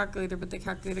in the calculator, but the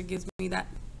calculator gives me that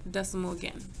decimal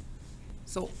again.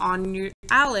 So on your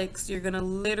ALEKS, you're going to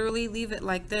literally leave it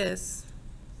like this.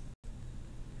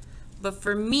 But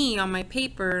for me, on my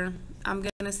paper, I'm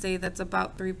going to say that's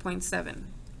about 3.7.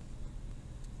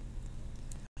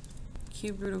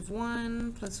 Cube root of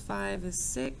 1 plus 5 is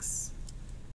 6.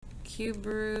 Cube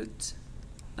root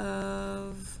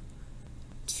of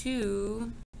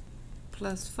 2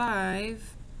 plus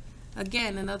 5.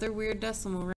 Again, another weird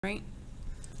decimal, right?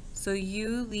 So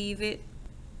you leave it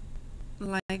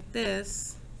like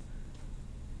this.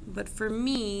 But for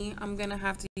me, I'm going to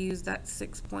have to use that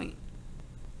 6 point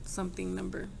something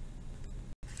number,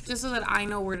 just so that I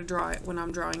know where to draw it when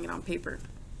I'm drawing it on paper.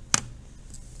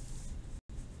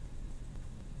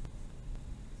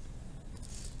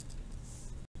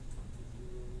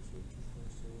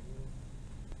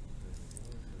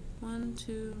 One,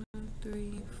 2,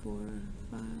 3, 4,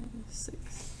 5,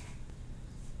 6,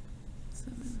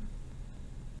 7.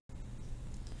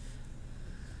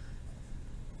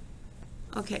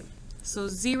 Okay, so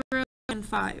 0 and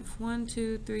 5. 1,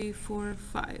 2, 3, 4,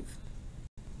 5.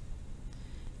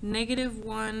 Negative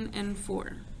 1 and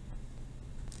 4.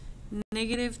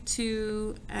 Negative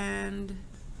 2 and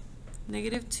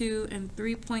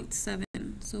 3.7.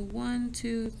 So 1,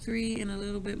 2, 3, and a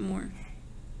little bit more.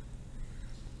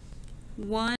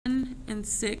 1 and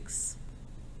 6.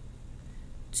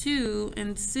 2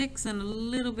 and 6 and a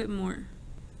little bit more.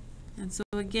 And so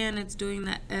again, it's doing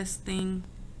that S thing.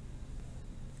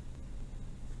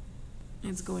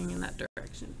 It's going in that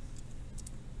direction.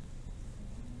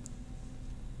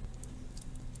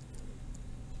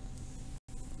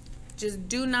 Just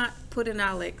do not put in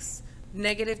ALEKS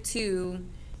 -2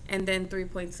 and then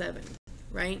 3.7,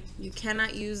 right? You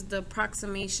cannot use the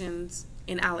approximations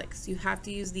in ALEKS. You have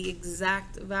to use the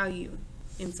exact value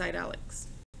inside ALEKS.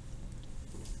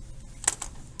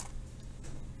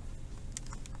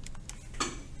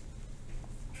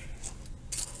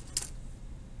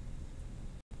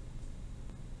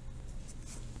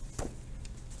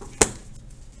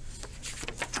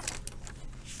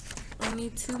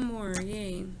 Need 2 more,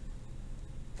 yay.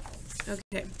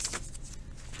 Okay,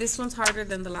 this one's harder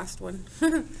than the last one.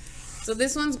 So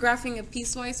this one's graphing a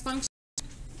piecewise function,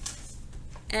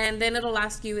 and then it'll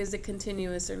ask you, is it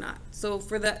continuous or not? So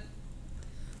for the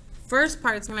first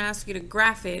part, it's going to ask you to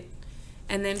graph it,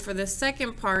 and then for the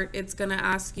second part, it's going to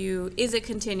ask you, is it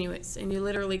continuous? And you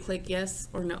literally click yes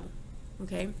or no.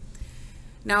 Okay.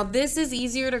 Now this is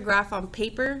easier to graph on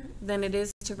paper than it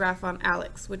is to graph on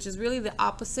ALEKS, which is really the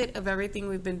opposite of everything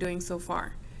we've been doing so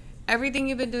far. Everything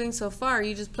you've been doing so far,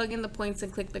 you just plug in the points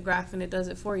and click the graph and it does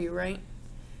it for you, right?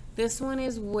 This one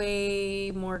is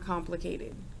way more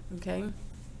complicated, okay?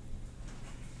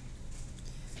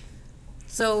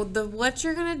 So what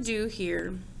you're gonna do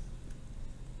here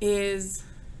is,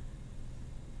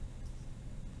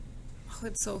 oh,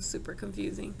 it's so super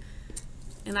confusing.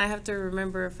 And I have to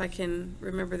remember if I can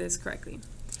remember this correctly.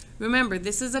 Remember,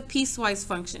 this is a piecewise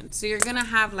function. So you're going to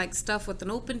have like stuff with an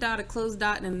open dot, a closed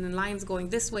dot, and then lines going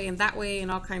this way and that way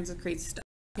and all kinds of crazy stuff.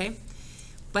 Okay?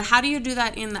 But how do you do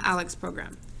that in the ALEKS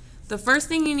program? The first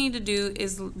thing you need to do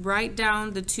is write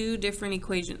down the 2 different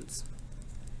equations.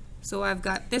 So I've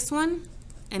got this one,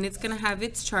 and it's going to have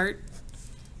its chart.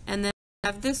 And then I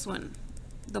have this one,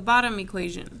 the bottom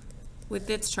equation, with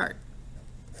its chart.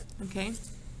 Okay?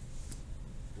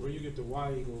 Where you get the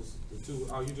y equals the 2,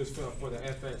 oh, you just fell for the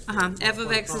fx. F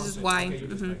of x is just y. Okay, you're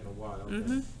just making a y. Okay.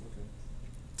 Okay.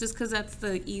 Just because that's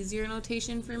the easier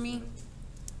notation for me.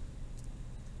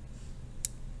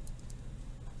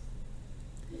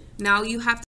 Now you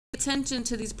have to pay attention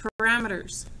to these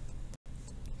parameters.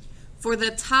 For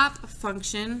the top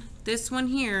function, this one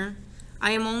here,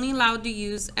 I am only allowed to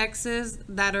use x's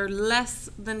that are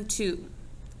less than 2.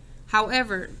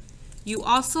 However, you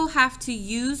also have to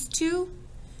use 2.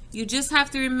 You just have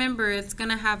to remember it's going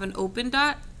to have an open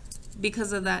dot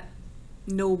because of that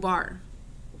no bar,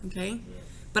 okay?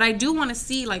 But I do want to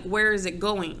see like where is it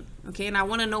going, okay? And I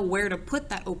want to know where to put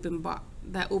that open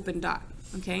dot,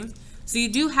 okay? So you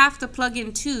do have to plug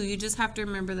in 2. You just have to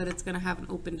remember that it's going to have an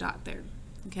open dot there,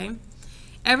 okay?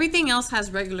 Everything else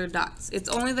has regular dots. It's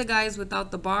only the guys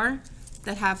without the bar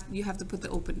that you have to put the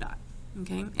open dot,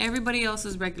 okay? Everybody else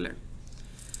is regular.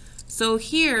 So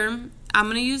here, I'm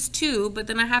going to use 2, but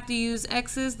then I have to use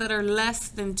x's that are less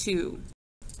than 2.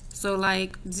 So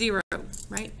like 0,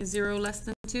 right? Is 0 less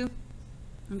than 2?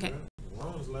 Okay.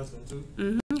 1 is less than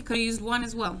 2. You could have used 1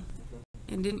 as well.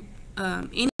 and then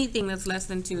anything that's less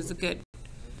than 2 is a good.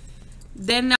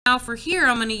 Then now for here,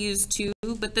 I'm going to use 2,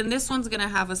 but then this one's going to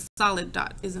have a solid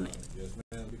dot, isn't it? Yes,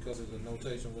 ma'am, because of the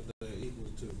notation with the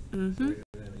equals to. Mm-hmm. Greater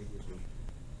than equals to.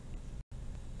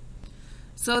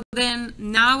 So then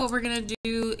now what we're going to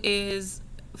do is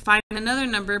find another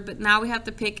number, but now we have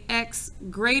to pick x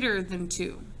greater than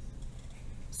 2.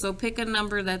 So pick a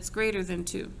number that's greater than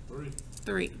 2.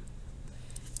 3.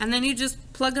 And then you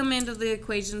just plug them into the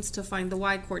equations to find the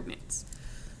y coordinates.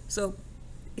 So,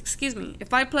 excuse me,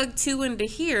 if I plug 2 into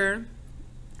here,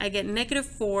 I get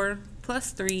 -4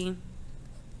 plus 3,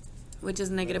 which is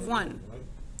 -1.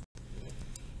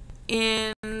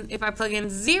 And if I plug in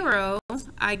 0,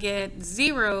 I get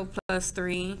 0 plus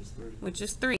 3, which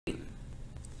is 3.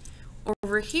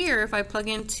 Over here, if I plug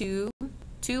in 2,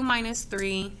 2 minus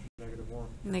 3,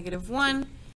 -1.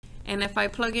 And if I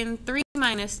plug in 3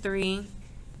 minus 3,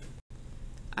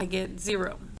 I get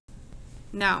 0.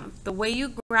 Now, the way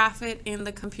you graph it in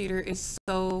the computer is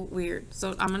so weird.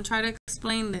 So I'm going to try to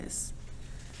explain this.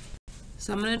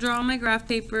 So I'm going to draw on my graph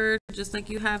paper, just like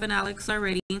you have in Alex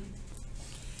already.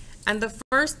 And the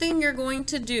first thing you're going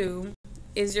to do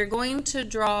is you're going to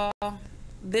draw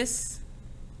this,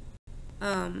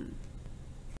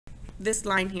 this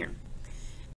line here.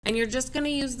 And you're just going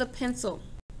to use the pencil,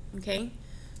 okay?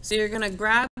 So you're going to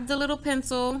grab the little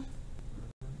pencil.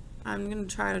 I'm going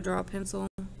to try to draw a pencil,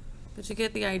 but you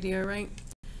get the idea, right?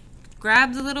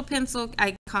 Grab the little pencil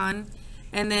icon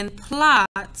and then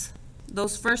plot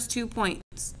those first 2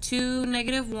 points, 2,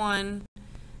 -1,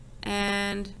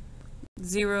 and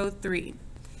 0, 3.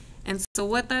 And so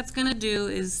what that's going to do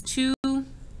is 2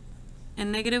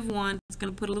 and -1, it's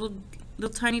going to put a little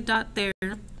tiny dot there,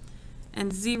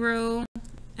 and 0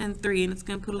 and 3, and it's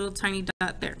going to put a little tiny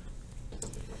dot there.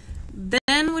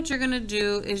 Then what you're going to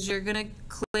do is you're going to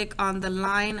click on the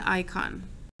line icon.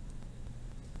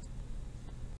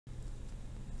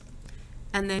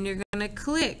 And then you're going to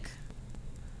click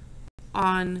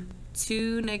on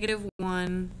 2,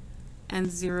 -1,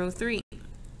 and 0, 3.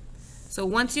 So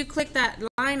once you click that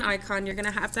line icon, you're going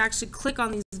to have to actually click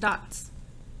on these dots,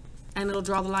 and it'll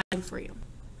draw the line for you.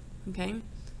 Okay?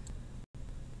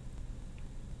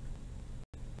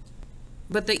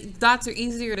 But the dots are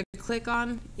easier to click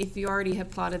on if you already have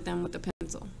plotted them with the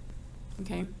pencil.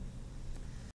 Okay?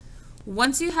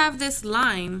 Once you have this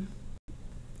line,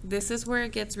 this is where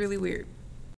it gets really weird.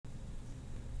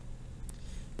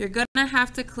 You're going to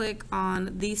have to click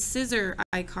on the scissor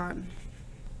icon.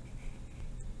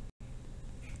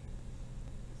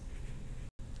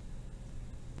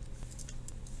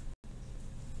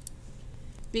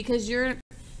 Because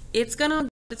it's gonna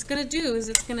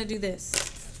do this.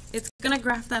 It's gonna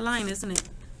graph that line, isn't it?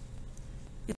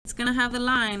 It's gonna have the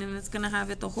line, and it's gonna have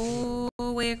it the whole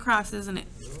way across, isn't it?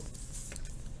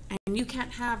 And you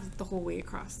can't have it the whole way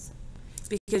across,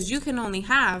 because you can only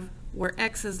have where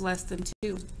x is less than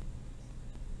 2.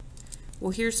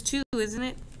 Well, here's 2, isn't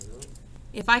it?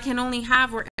 If I can only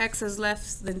have where x is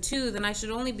less than 2, then I should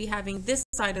only be having this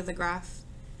side of the graph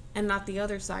and not the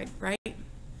other side, right?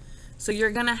 So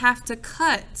you're gonna have to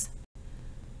cut.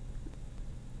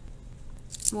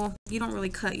 Well, you don't really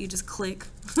cut, you just click.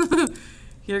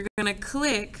 You're gonna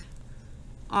click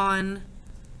on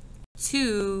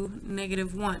 2,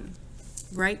 -1,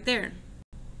 right there.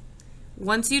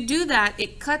 Once you do that,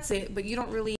 it cuts it, but you don't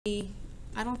really,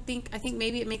 I think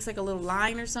maybe it makes like a little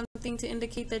line or something to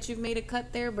indicate that you've made a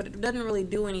cut there, but it doesn't really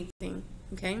do anything,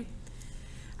 okay?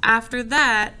 After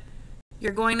that,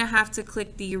 you're going to have to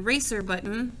click the eraser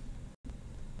button.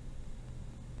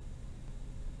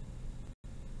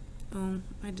 Oh,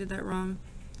 I did that wrong,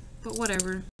 but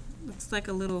whatever. Looks like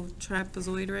a little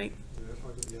trapezoid, right?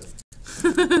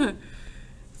 Yeah.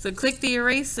 So click the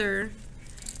eraser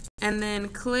and then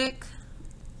click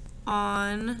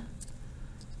on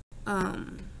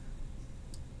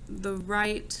the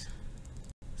right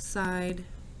side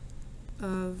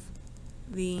of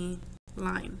the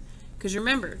line. Because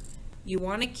remember, you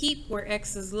want to keep where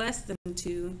x is less than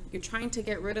 2. You're trying to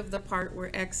get rid of the part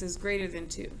where x is greater than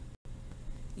 2.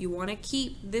 You want to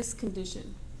keep this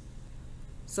condition.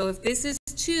 So if this is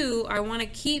 2, I want to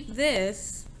keep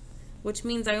this, which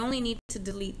means I only need to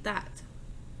delete that.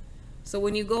 So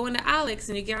when you go into Alex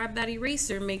and you grab that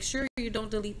eraser, make sure you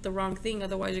don't delete the wrong thing,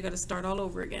 otherwise you're going to start all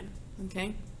over again.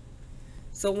 Okay?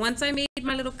 So once I made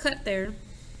my little cut there,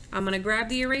 I'm going to grab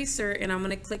the eraser and I'm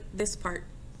going to click this part.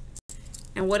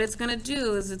 And what it's going to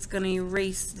do is it's going to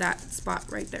erase that spot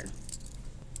right there.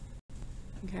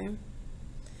 Okay?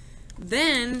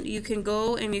 Then you can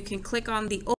go and you can click on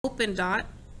the open dot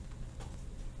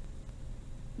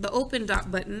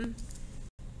button,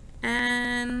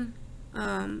 and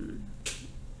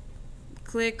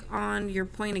click on your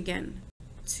point again,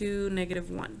 2,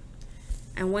 -1.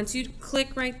 And once you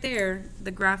click right there,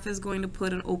 the graph is going to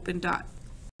put an open dot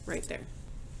right there.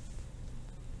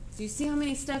 Do you see how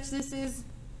many steps this is?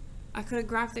 I could have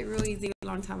graphed it real easy a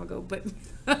long time ago, but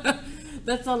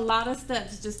that's a lot of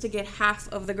steps just to get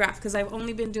half of the graph, because I've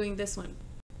only been doing this one.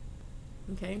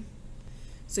 Okay?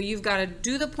 So you've got to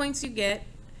do the points you get.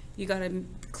 You got to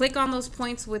click on those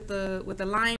points with the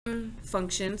line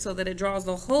function so that it draws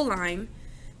the whole line.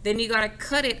 Then you got to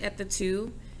cut it at the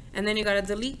 2, and then you got to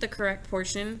delete the correct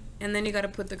portion, and then you got to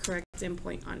put the correct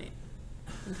endpoint on it.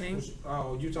 Okay?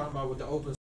 Oh, you're talking about with the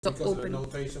open, The because open,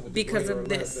 of the notation with because the of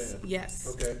this. Yes.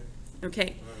 Okay. Okay.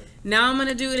 Right. Now I'm going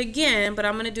to do it again, but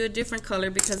I'm going to do a different color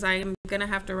because I'm going to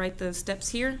have to write the steps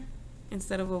here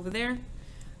instead of over there.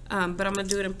 But I'm going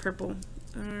to do it in purple.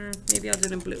 Or maybe I'll do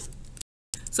it in blue.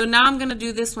 So now I'm going to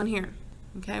do this one here.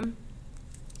 Okay.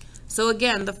 So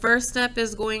again, the first step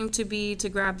is going to be to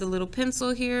grab the little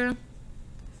pencil here.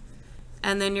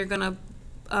 And then you're going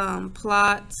to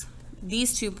plot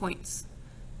these 2 points.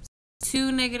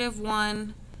 2,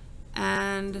 -1,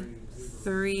 and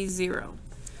 3, 0.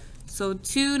 So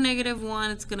 2,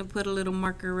 -1, it's going to put a little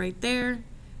marker right there.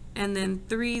 And then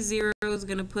 3, 0 is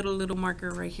going to put a little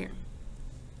marker right here.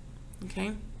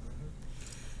 Okay.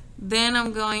 Then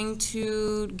I'm going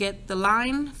to get the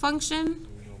line function.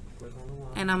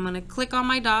 And I'm going to click on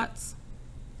my dots.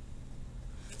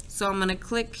 So I'm going to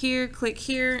click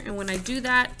here, and when I do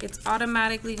that, it's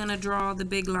automatically going to draw the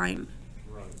big line.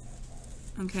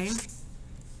 Okay.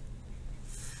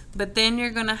 But then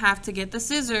you're going to have to get the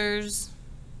scissors.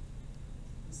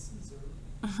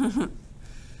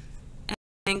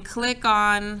 And click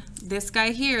on this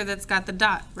guy here that's got the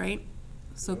dot, right?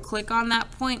 So click on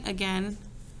that point again.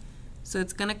 So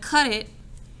it's going to cut it.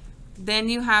 Then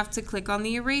you have to click on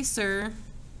the eraser.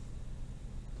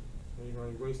 And you're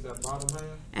going to erase that bottom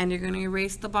half? And you're going to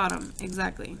erase the bottom.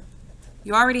 Exactly.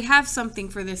 You already have something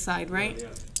for this side, right?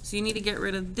 Yeah. So you need to get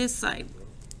rid of this side.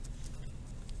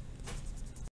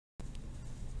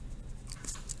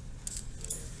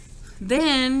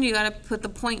 Then you got to put the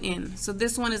point in. So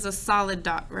this one is a solid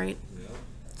dot, right? Yeah.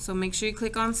 So make sure you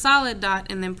click on solid dot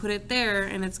and then put it there,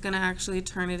 and it's going to actually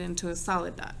turn it into a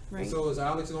solid dot, right? So is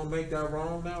Alex going to make that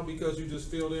wrong now because you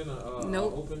just filled in a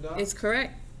Nope. open dot? It's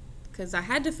correct, because I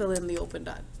had to fill in the open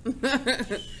dot.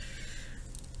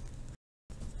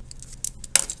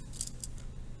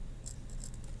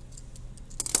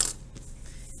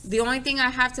 The only thing I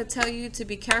have to tell you to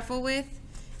be careful with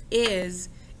is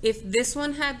if this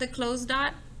one had the closed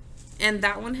dot and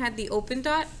that one had the open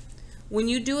dot, when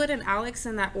you do it in Alex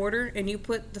in that order and you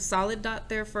put the solid dot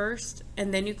there first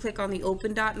and then you click on the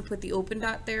open dot and put the open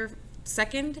dot there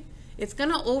second, it's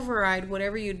going to override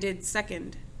whatever you did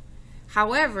second.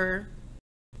 However,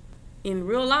 in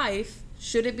real life,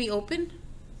 should it be open?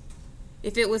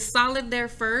 If it was solid there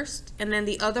first and then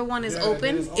the other one is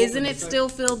open, isn't it still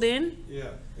filled in? Yeah,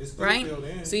 it's still Right? filled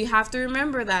in. So you have to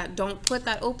remember that. Don't put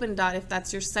that open dot if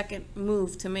that's your second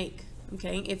move to make.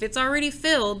 Okay? If it's already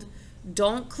filled,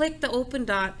 don't click the open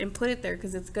dot and put it there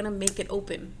because it's going to make it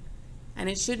open. And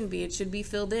it shouldn't be. It should be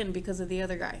filled in because of the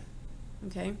other guy.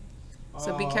 Okay?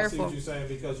 So be I see careful. what you're saying,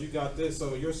 because you got this.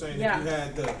 So you're saying Yeah.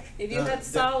 if you had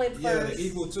solid yeah, first. the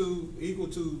equal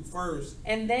to first,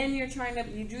 And then you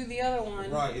do the other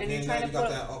one. right? And then now you got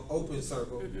that open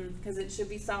circle. Because it should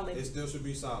be solid. It still should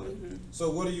be solid.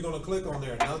 So what are you gonna click on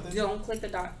there? Nothing. Don't click the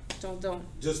dot. Don't.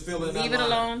 Just fill in. Leave that it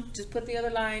line. alone. Just put the other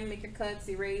line, make your cuts,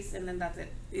 erase, and then that's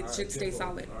it. It All right, should stay simple.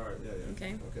 solid. All right. Yeah.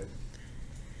 Okay. Okay.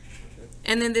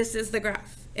 And then this is the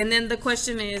graph. And then the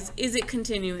question is it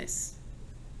continuous?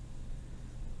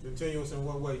 Continuous in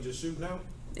what way? Just shooting out?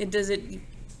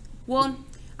 Well,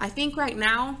 I think right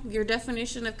now your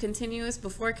definition of continuous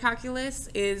before calculus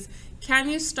is, can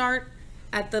you start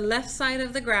at the left side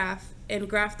of the graph and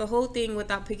graph the whole thing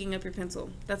without picking up your pencil?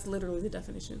 That's literally the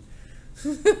definition.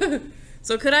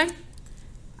 So could I?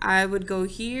 I would go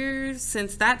here.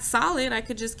 Since that's solid, I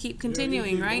could just keep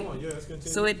continuing, keep right? going. Yeah, it's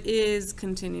continuous. So it is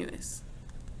continuous.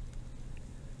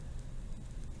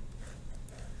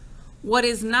 What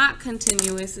is not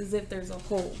continuous is if there's a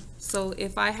hole. So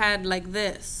if I had like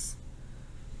this,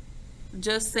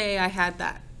 just say I had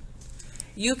that.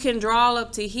 You can draw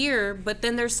up to here, but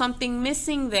then there's something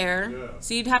missing there. Yeah.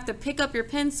 So you'd have to pick up your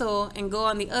pencil and go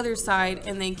on the other side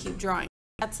and then keep drawing.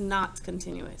 That's not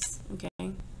continuous,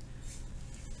 okay?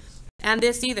 And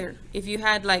this either. If you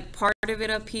had like part of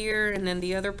it up here and then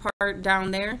the other part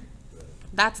down there,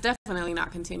 that's definitely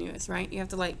not continuous, right? You have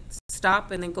to like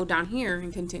stop and then go down here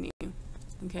and continue,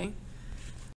 okay?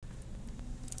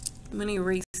 I'm gonna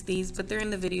erase these, but they're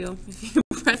in the video. If you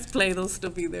press play, they'll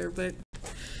still be there, but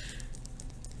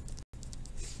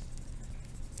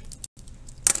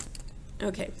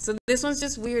Okay, so this one's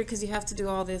just weird because you have to do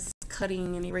all this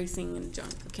cutting and erasing and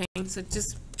junk, okay? So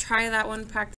just try that one,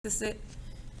 practice it.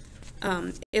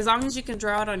 As long as you can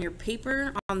draw it on your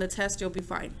paper, on the test, you'll be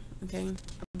fine, okay?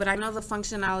 But I know the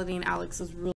functionality in ALEKS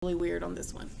is really weird on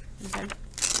this one, okay?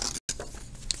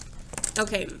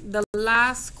 Okay, the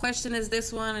last question is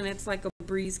this one, and it's like a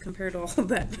breeze compared to all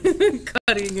that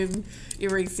cutting and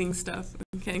erasing stuff,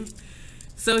 okay?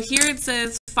 So here it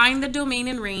says, find the domain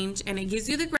and range, and it gives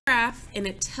you the graph, and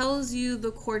it tells you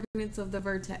the coordinates of the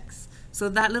vertex. So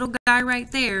that little guy right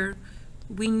there,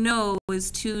 we know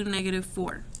is 2,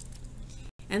 -4.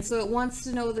 And so it wants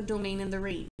to know the domain and the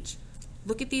range.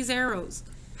 Look at these arrows.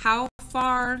 How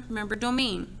far, remember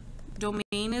domain.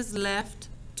 Domain is left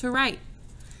to right.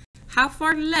 How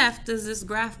far left does this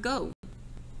graph go?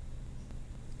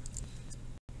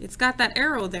 It's got that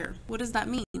arrow there. What does that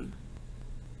mean?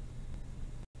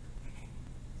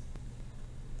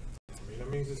 That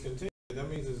means it's continuing. That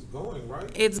means it's going,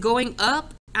 right? It's going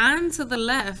up and to the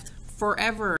left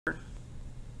forever.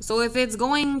 So if it's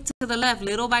going to the left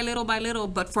little by little by little,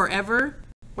 but forever,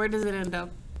 where does it end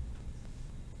up?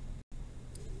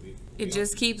 It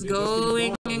just keeps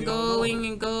going and going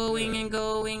and going and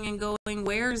going and going.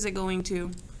 Where is it going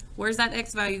to? Where's that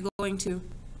x value going to?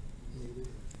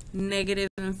 Negative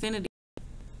infinity.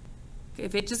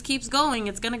 If it just keeps going,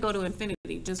 it's going to go to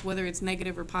infinity, just whether it's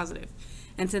negative or positive.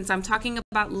 And since I'm talking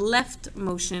about left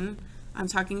motion, I'm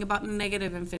talking about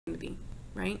negative infinity,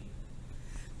 right?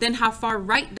 Then how far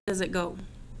right does it go?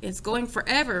 It's going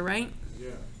forever, right? Yeah.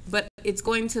 But it's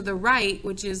going to the right,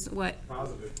 which is what?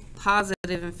 Positive.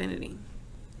 Positive infinity.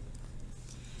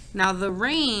 Now the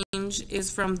range is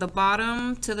from the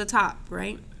bottom to the top,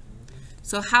 right?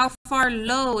 So how far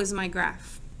low is my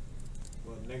graph?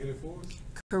 What, -4?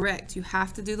 Correct. You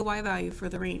have to do the y value for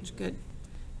the range. Good.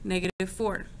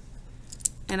 -4.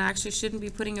 And I actually shouldn't be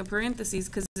putting a parentheses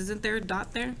because isn't there a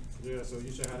dot there? Yeah, so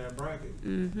you should have that bracket.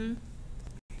 Mm-hmm.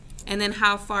 And then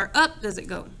how far up does it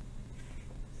go?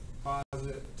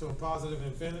 Positive to a positive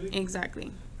infinity?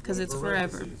 Exactly. Because it's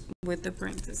forever with the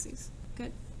parentheses.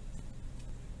 Good.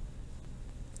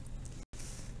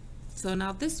 So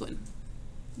now this one.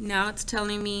 Now it's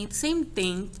telling me same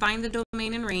thing, find the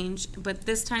domain and range, but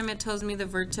this time it tells me the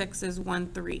vertex is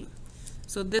 1, 3.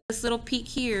 So this little peak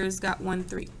here has got 1,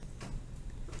 3.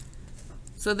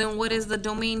 So then what is the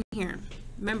domain here?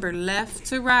 Remember, left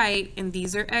to right, and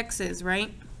these are x's,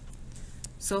 right?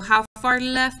 So how far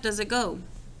left does it go?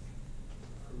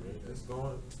 It's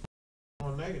going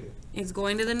negative. It's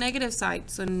going to the negative side,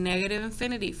 so negative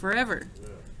infinity forever. Yeah.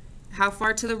 How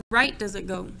far to the right does it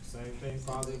go? Same thing,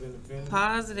 positive infinity.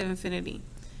 Positive infinity.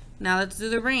 Now let's do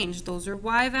the range. Those are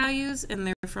y values, and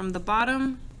they're from the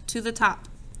bottom to the top.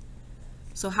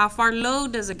 So how far low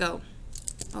does it go?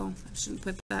 Oh, I shouldn't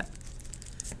put that.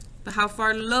 But how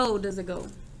far low does it go?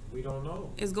 We don't know.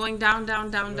 It's going down,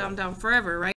 down, down, down, down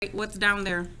forever, right? What's down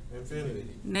there? Infinity.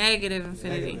 Negative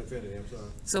infinity. Negative infinity, I'm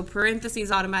sorry. So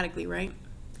parentheses automatically, right?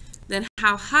 Then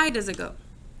how high does it go?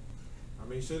 I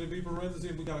mean, should it be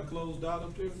parentheses? We got a closed dot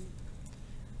up there?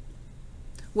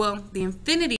 Well, the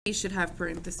infinity should have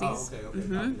parentheses. Oh, okay,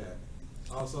 copy that.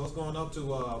 Oh, so it's going up to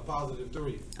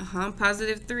 +3.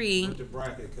 +3. With the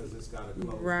bracket, because it's got a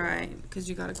closed Right, because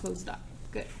you got a closed dot.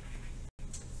 Good.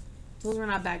 Those were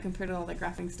not bad compared to all that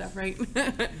graphing stuff, right?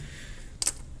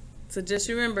 So just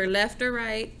remember, left or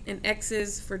right, and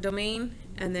X's for domain,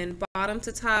 and then bottom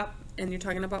to top, and you're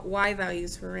talking about Y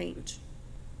values for range.